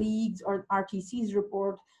or the leagues or RTC's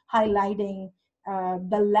report highlighting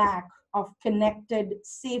the lack of connected,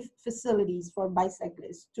 safe facilities for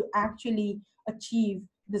bicyclists to actually achieve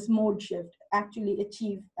this mode shift, actually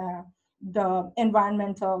achieve the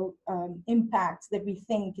environmental impacts that we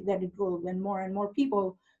think that it will when more and more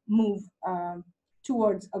people move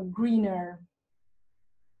towards a greener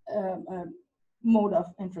mode of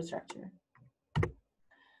infrastructure.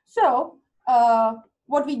 So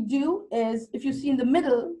what we do is, if you see in the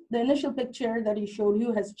middle, the initial picture that he showed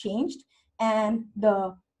you has changed, and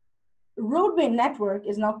the roadway network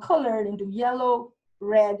is now colored into yellow,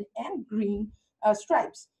 red, and green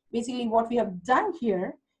stripes. Basically, what we have done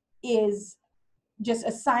here is just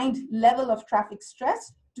assigned level of traffic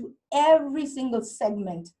stress to every single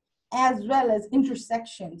segment, as well as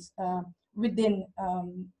intersections within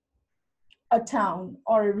a town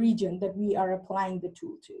or a region that we are applying the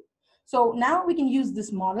tool to. So now we can use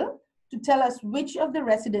this model to tell us which of the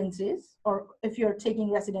residences, or if you're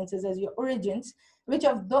taking residences as your origins, which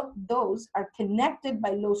of those are connected by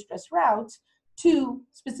low stress routes to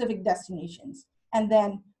specific destinations. And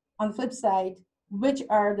then on the flip side, which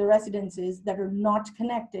are the residences that are not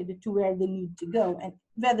connected to where they need to go, and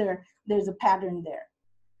whether there's a pattern there.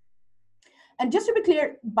 And just to be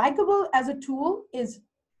clear, Bikeable as a tool is,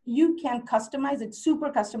 you can customize it, super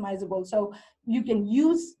customizable. So you can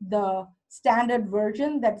use the standard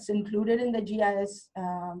version that's included in the GIS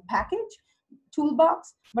package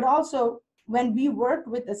toolbox, but also when we work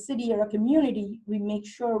with a city or a community, we make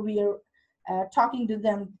sure we are talking to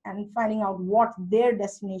them and finding out what their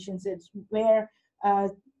destinations is, where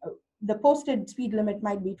the posted speed limit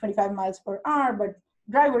might be 25 miles per hour, but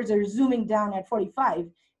drivers are zooming down at 45.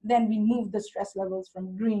 Then we move the stress levels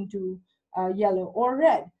from green to yellow or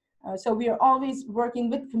red. So we are always working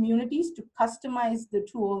with communities to customize the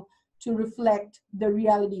tool to reflect the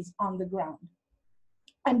realities on the ground.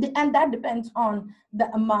 And that depends on the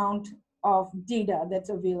amount of data that's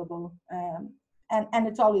available. And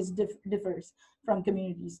it's always differs from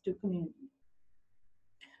communities to community.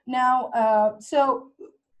 Now, so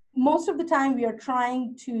most of the time we are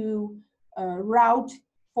trying to route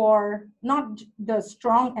for not the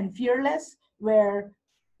strong and fearless, where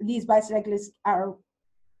these bicyclists are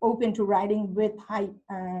open to riding with high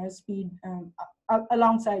speed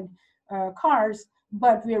alongside cars,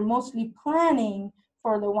 but we are mostly planning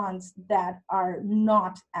for the ones that are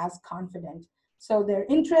not as confident. So they're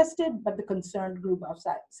interested, but the concerned group of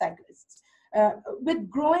cyclists. With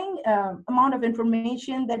growing amount of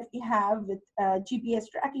information that we have with GPS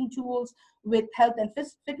tracking tools, with health and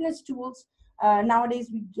fitness tools, nowadays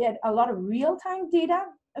we get a lot of real-time data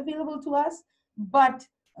available to us. But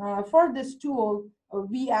for this tool,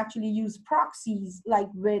 we actually use proxies like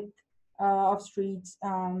width of streets,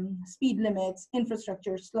 speed limits,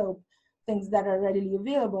 infrastructure, slope, things that are readily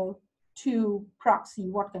available to proxy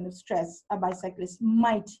what kind of stress a bicyclist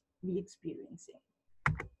might be experiencing.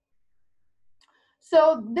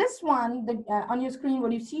 So this one, on your screen,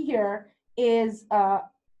 what you see here is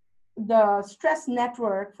the stress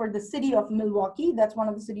network for the city of Milwaukee. That's one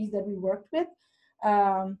of the cities that we worked with.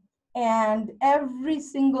 And every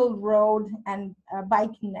single road and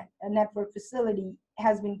bike network facility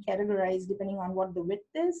has been categorized depending on what the width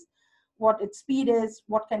is, what its speed is,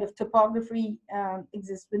 what kind of topography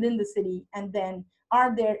exists within the city, and then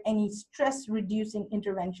are there any stress reducing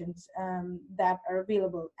interventions that are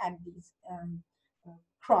available at these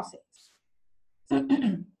crossings.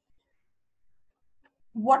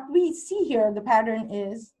 What we see here, the pattern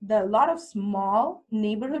is a lot of small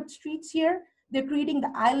neighborhood streets here. They're creating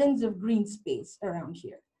the islands of green space around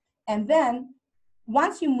here. And then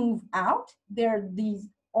once you move out, there are these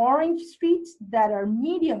orange streets that are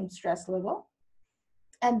medium stress level.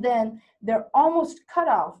 And then they're almost cut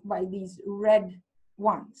off by these red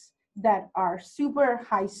ones that are super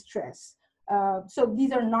high stress. So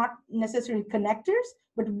these are not necessarily connectors,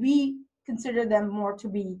 but we consider them more to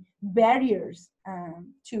be barriers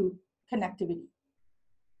to connectivity.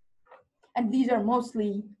 And these are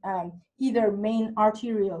mostly either main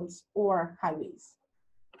arterials or highways.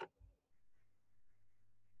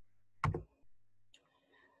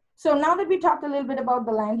 So now that we talked a little bit about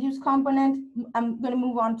the land use component, I'm going to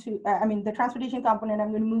move on to, the transportation component,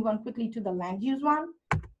 I'm going to move on quickly to the land use one.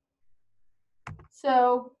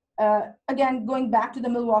 So again, going back to the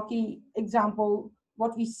Milwaukee example,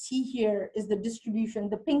 what we see here is the distribution.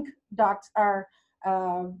 The pink dots are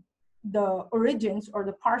the origins or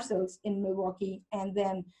the parcels in Milwaukee, and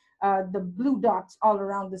then the blue dots all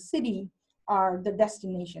around the city are the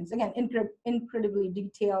destinations. Again, incredibly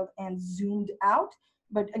detailed and zoomed out,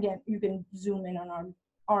 but again, you can zoom in on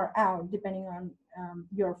or out depending on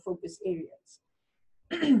your focus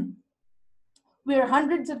areas. We are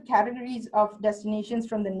hundreds of categories of destinations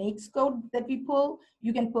from the NAICS code that we pull.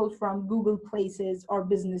 You can pull from Google Places or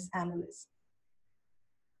Business Analyst.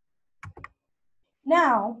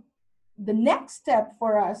 Now, the next step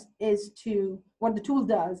for us is to, what the tool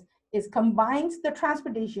does is combines the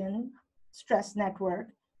transportation stress network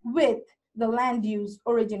with the land use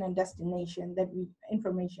origin and destination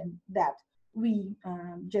information that we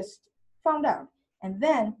just found out, and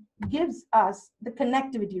then gives us the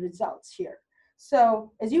connectivity results here.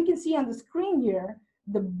 So as you can see on the screen here,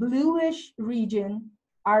 the bluish region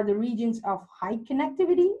are the regions of high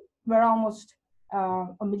connectivity, where almost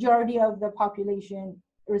a majority of the population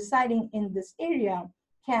residing in this area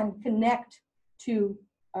can connect to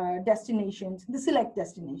destinations, the select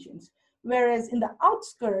destinations. Whereas in the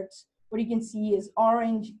outskirts, what you can see is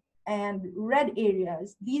orange and red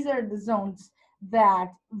areas. These are the zones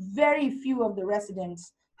that very few of the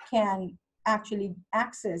residents can actually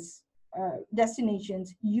access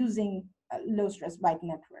destinations using a low stress bike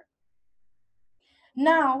network.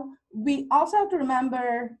 Now, we also have to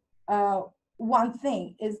remember one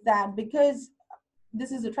thing is that because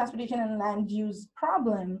this is a transportation and land use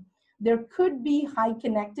problem, there could be high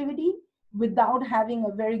connectivity without having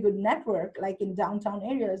a very good network, like in downtown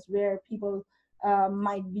areas where people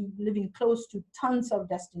might be living close to tons of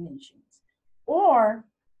destinations. Or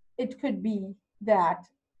it could be that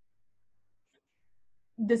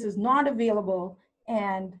this is not available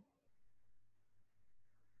and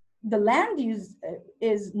the land use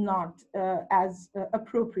is not as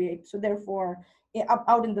appropriate. So therefore,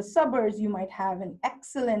 out in the suburbs, you might have an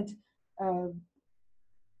excellent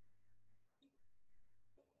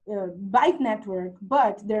bike network,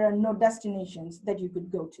 but there are no destinations that you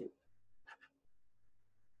could go to.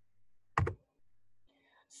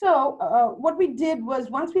 So what we did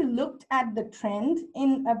was, once we looked at the trend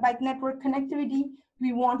in bike network connectivity,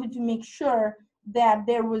 we wanted to make sure that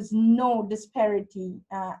there was no disparity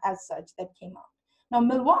as such that came out. Now,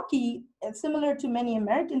 Milwaukee, similar to many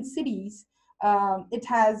American cities, it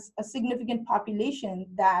has a significant population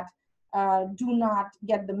that do not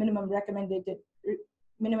get the minimum recommended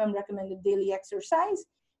daily exercise.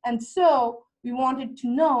 And so we wanted to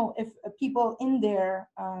know if people in there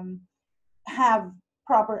have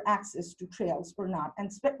proper access to trails or not.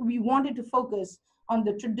 And we wanted to focus on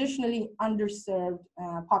the traditionally underserved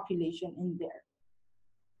population in there.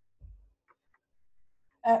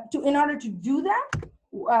 In order to do that,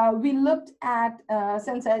 we looked at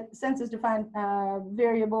census-defined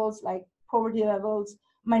variables like poverty levels,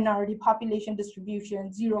 minority population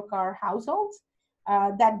distribution, zero-car households.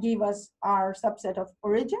 That gave us our subset of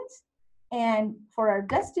origins. And for our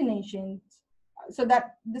destinations, so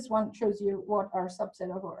that this one shows you what our subset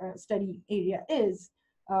of our study area is.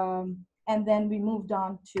 And then we moved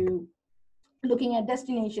on to looking at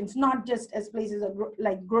destinations, not just as places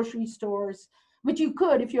like grocery stores, which you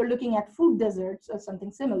could if you're looking at food deserts or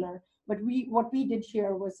something similar. But what we did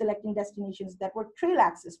here was selecting destinations that were trail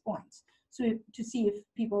access points, so to see if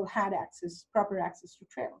people had proper access to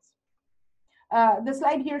trails. The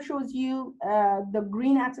slide here shows you the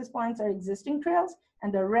green access points are existing trails,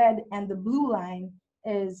 and the red and the blue line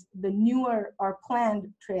is the newer or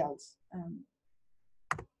planned trails.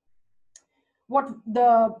 What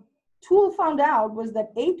the Toole found out was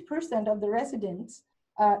that 8% of the residents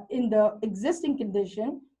in the existing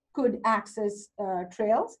condition could access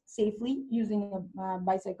trails safely using a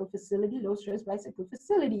bicycle facility, low stress bicycle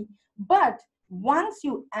facility. But once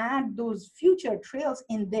you add those future trails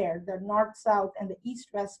in there, the north-south and the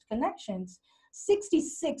east-west connections,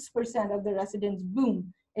 66% of the residents,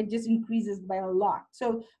 boom, it just increases by a lot.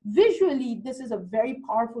 So visually, this is a very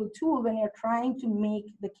powerful tool when you're trying to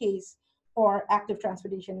make the case for active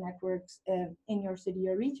transportation networks in your city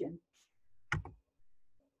or region.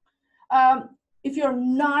 If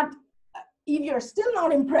you're still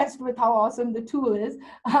not impressed with how awesome the tool is,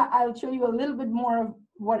 I'll show you a little bit more of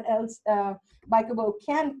what else Bikeable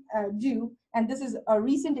can do. And this is a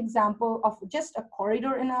recent example of just a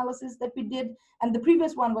corridor analysis that we did. And the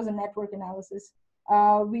previous one was a network analysis.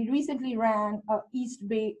 We recently ran a East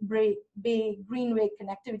Bay Greenway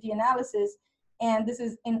connectivity analysis. And this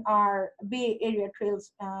is in our Bay Area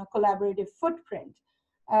Trails collaborative footprint.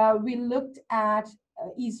 We looked at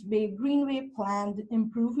East Bay Greenway planned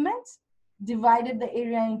improvements, divided the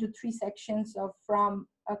area into 3 sections from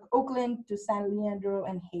Oakland to San Leandro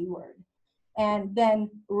and Hayward, and then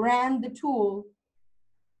ran the tool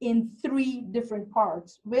in 3 different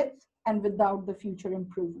parts, with and without the future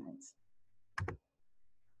improvements.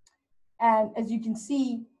 And as you can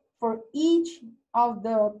see, for each of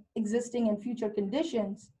the existing and future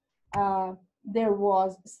conditions, there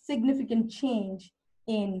was significant change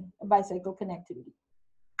in bicycle connectivity.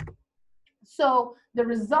 So the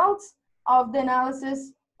results of the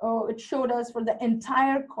analysis, it showed us for the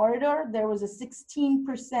entire corridor, there was a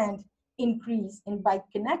 16% increase in bike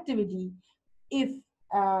connectivity. If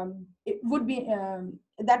it would be,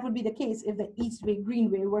 that would be the case if the East Bay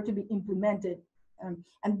Greenway were to be implemented.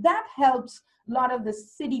 And that helps a lot of the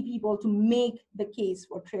city people to make the case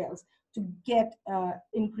for trails, to get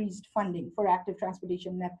increased funding for active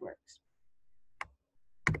transportation networks.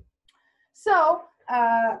 So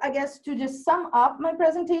I guess to just sum up my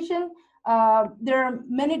presentation, there are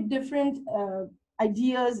many different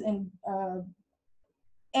ideas and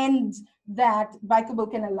ends that Bikeable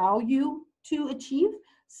can allow you to achieve.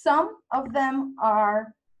 Some of them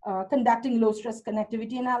are conducting low stress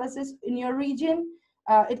connectivity analysis in your region.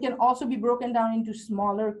 It can also be broken down into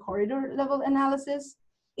smaller corridor level analysis.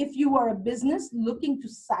 If you are a business looking to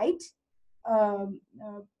site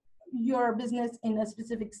your business in a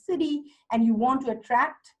specific city and you want to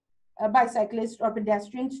attract bicyclists or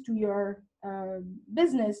pedestrians to your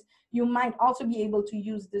business, you might also be able to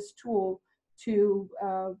use this tool to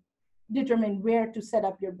determine where to set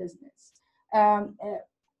up your business.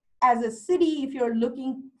 As a city, if you're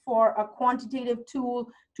looking for a quantitative tool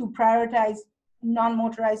to prioritize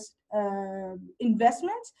non-motorized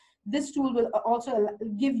investments, this tool will also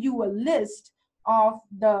give you a list of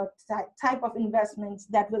the type of investments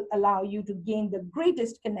that will allow you to gain the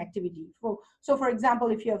greatest connectivity. So for example,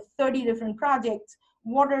 if you have 30 different projects,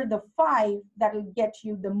 what are the 5 that will get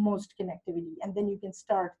you the most connectivity? And then you can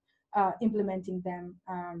start implementing them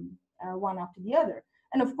one after the other.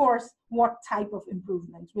 And of course, what type of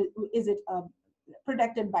improvements? Is it a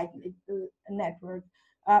protected bike network?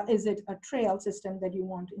 Is it a trail system that you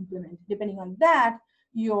want to implement? Depending on that,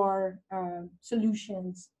 your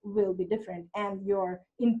solutions will be different, and your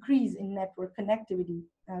increase in network connectivity,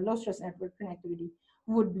 low stress network connectivity,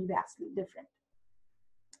 would be vastly different.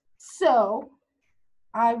 So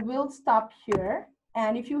I will stop here.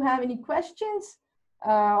 And if you have any questions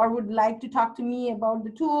or would like to talk to me about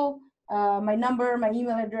the tool, my number, my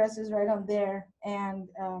email address is right on there, and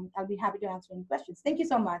I'll be happy to answer any questions. Thank you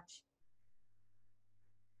so much.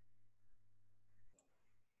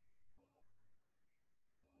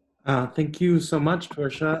 Thank you so much,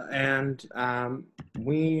 Torsha. And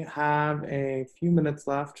we have a few minutes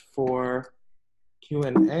left for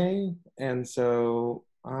Q&A. And so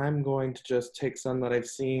I'm going to just take some that I've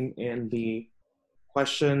seen in the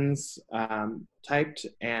questions typed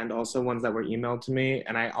and also ones that were emailed to me.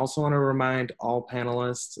 And I also want to remind all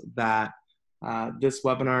panelists that this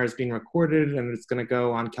webinar is being recorded and it's going to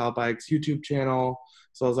go on CalBike's YouTube channel,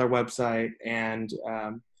 as well as our website, and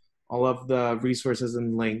all of the resources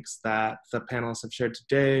and links that the panelists have shared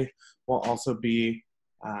today will also be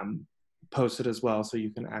posted as well, so you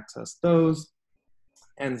can access those.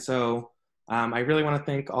 And so I really want to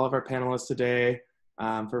thank all of our panelists today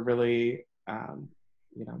for really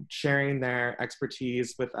sharing their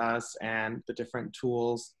expertise with us and the different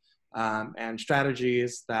tools and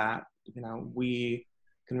strategies that we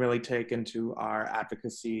can really take into our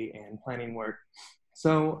advocacy and planning work.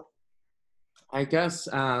 So I guess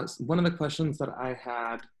one of the questions that I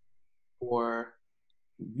had for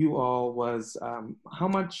you all was how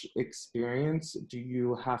much experience do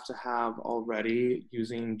you have to have already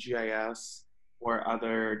using GIS or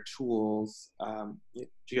other tools,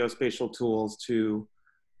 geospatial tools, to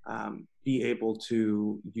be able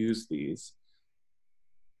to use these?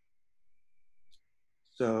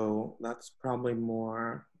 So that's probably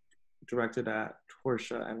more directed at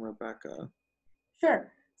Torsha and Rebecca.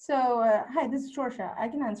 Sure. So, hi, this is Torsha. I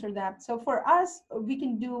can answer that. So for us, we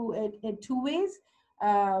can do it in 2 ways.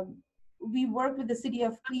 We work with the city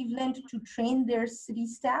of Cleveland to train their city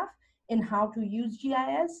staff in how to use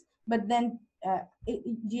GIS, but then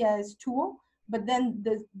GIS tool. But then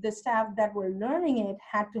the staff that were learning it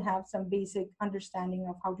had to have some basic understanding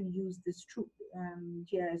of how to use this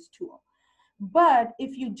GIS tool. But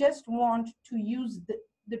if you just want to use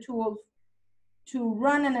the tool to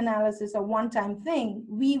run an analysis, a one-time thing,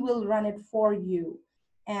 we will run it for you.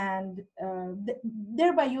 And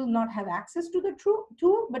thereby you'll not have access to the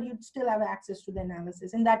tool, but you'd still have access to the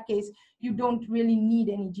analysis. In that case, you don't really need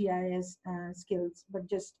any GIS skills, but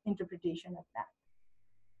just interpretation of that.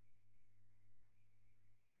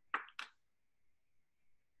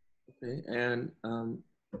 Okay, and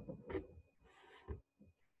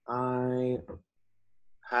I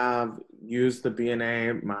have used the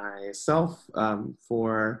BNA myself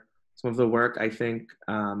for some of the work. I think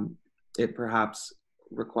it perhaps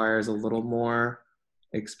requires a little more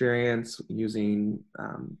experience using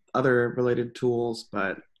other related tools,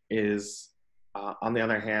 but is on the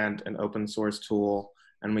other hand an open source tool,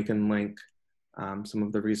 and we can link some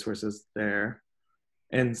of the resources there.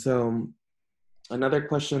 And so another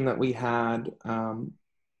question that we had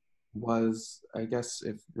was, I guess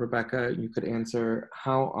if Rebecca, you could answer,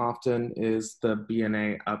 how often is the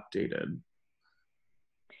BNA updated?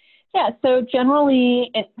 Yeah, so generally,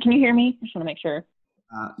 can you hear me? I just want to make sure.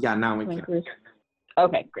 Yeah, now we can.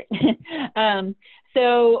 Okay, great.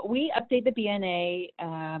 So we update the BNA.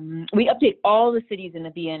 We update all the cities in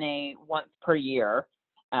the BNA once per year.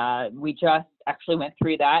 We just actually went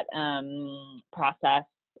through that process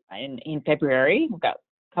in February. We've got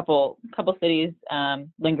a couple cities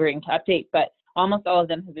lingering to update, but almost all of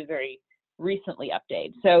them have been very recently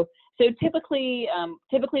updated. So typically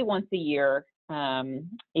once a year, and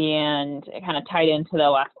it kind of tied into the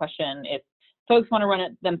last question, if folks want to run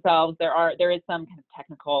it themselves, there is some kind of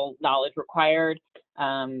technical knowledge required,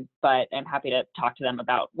 but I'm happy to talk to them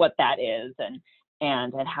about what that is and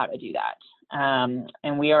how to do that.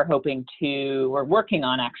 And we are we're working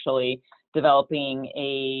on actually developing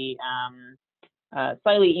a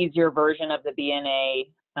slightly easier version of the BNA.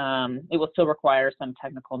 It will still require some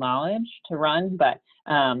technical knowledge to run, but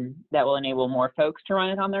that will enable more folks to run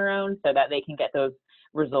it on their own so that they can get those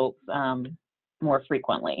results more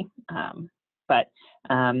frequently. So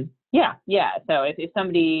if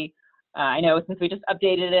somebody, I know since we just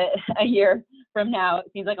updated it a year from now, it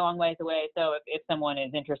seems like a long ways away. So if someone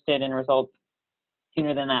is interested in results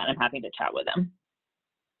sooner than that, I'm happy to chat with them.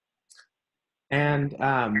 And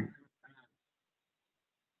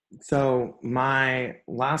so my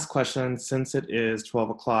last question, since it is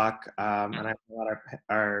 12 o'clock, and I let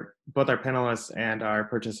both our panelists and our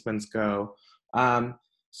participants go.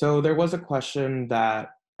 So there was a question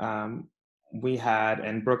that we had,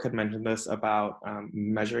 and Brooke had mentioned this, about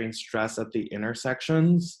measuring stress at the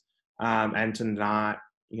intersections, and to not,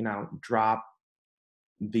 drop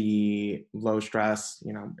the low stress,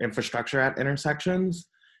 infrastructure at intersections.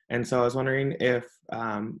 And so I was wondering if,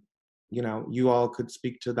 you all could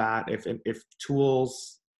speak to that, if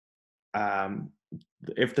tools,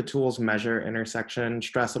 if the tools measure intersection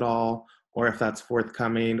stress at all, or if that's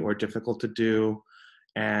forthcoming or difficult to do,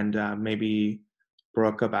 and maybe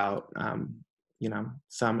Brooke about,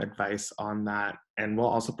 some advice on that. And we'll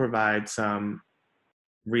also provide some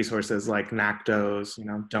resources like NACDO's,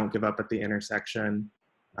 don't give up at the intersection,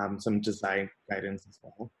 some design guidance as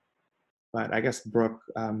well. But I guess, Brooke,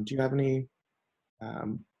 do you have any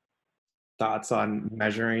thoughts on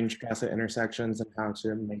measuring stress at intersections and how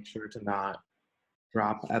to make sure to not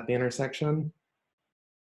drop at the intersection?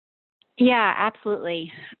 Yeah,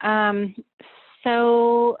 absolutely.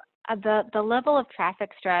 So the level of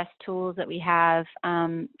traffic stress tools that we have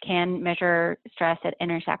can measure stress at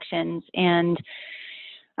intersections, and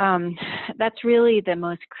that's really the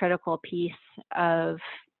most critical piece of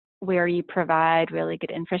where you provide really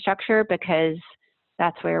good infrastructure, because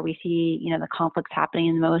that's where we see, the conflicts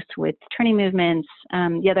happening the most with turning movements.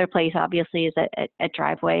 The other place, obviously, is at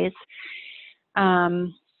driveways.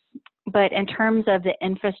 But in terms of the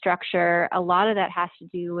infrastructure, a lot of that has to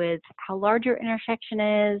do with how large your intersection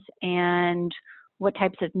is and what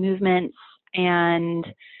types of movements and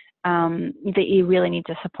that you really need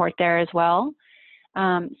to support there as well.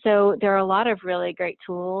 So there are a lot of really great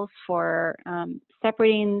tools for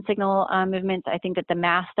separating signal movements. I think that the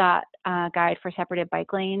MassDOT guide for separated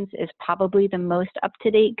bike lanes is probably the most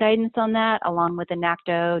up-to-date guidance on that, along with the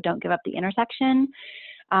NACDO Don't Give Up the Intersection,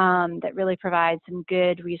 that really provides some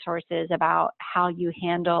good resources about how you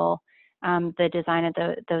handle the design of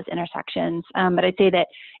those intersections. But I'd say that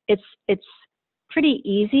it's pretty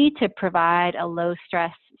easy to provide a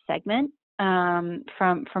low-stress segment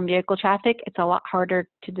from vehicle traffic. It's a lot harder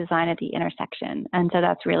to design at the intersection. And so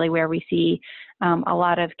that's really where we see a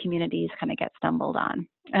lot of communities kind of get stumbled on.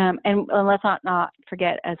 And let's not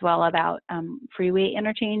forget as well about freeway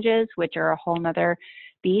interchanges, which are a whole nother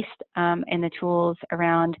beast, and the tools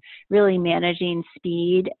around really managing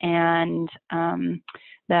speed and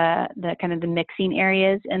the kind of the mixing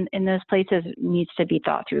areas in those places needs to be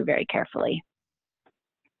thought through very carefully.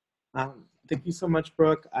 Thank you so much,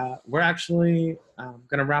 Brooke. We're actually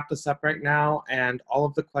going to wrap this up right now, and all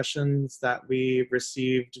of the questions that we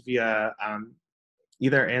received via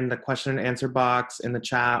either in the question and answer box in the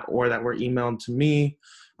chat or that were emailed to me,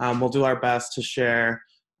 we'll do our best to share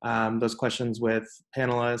those questions with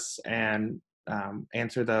panelists and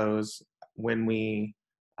answer those when we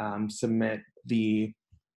submit the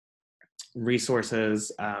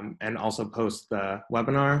resources and also post the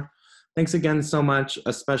webinar. Thanks again so much,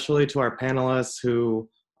 especially to our panelists who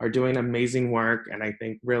are doing amazing work and I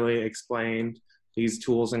think really explained these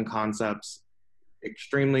tools and concepts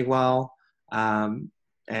extremely well. And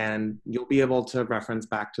you'll be able to reference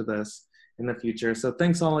back to this in the future. So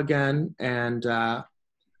thanks all again, and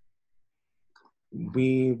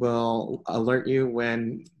we will alert you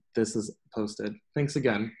when this is posted. Thanks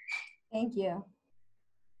again. Thank you.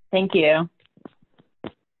 Thank you.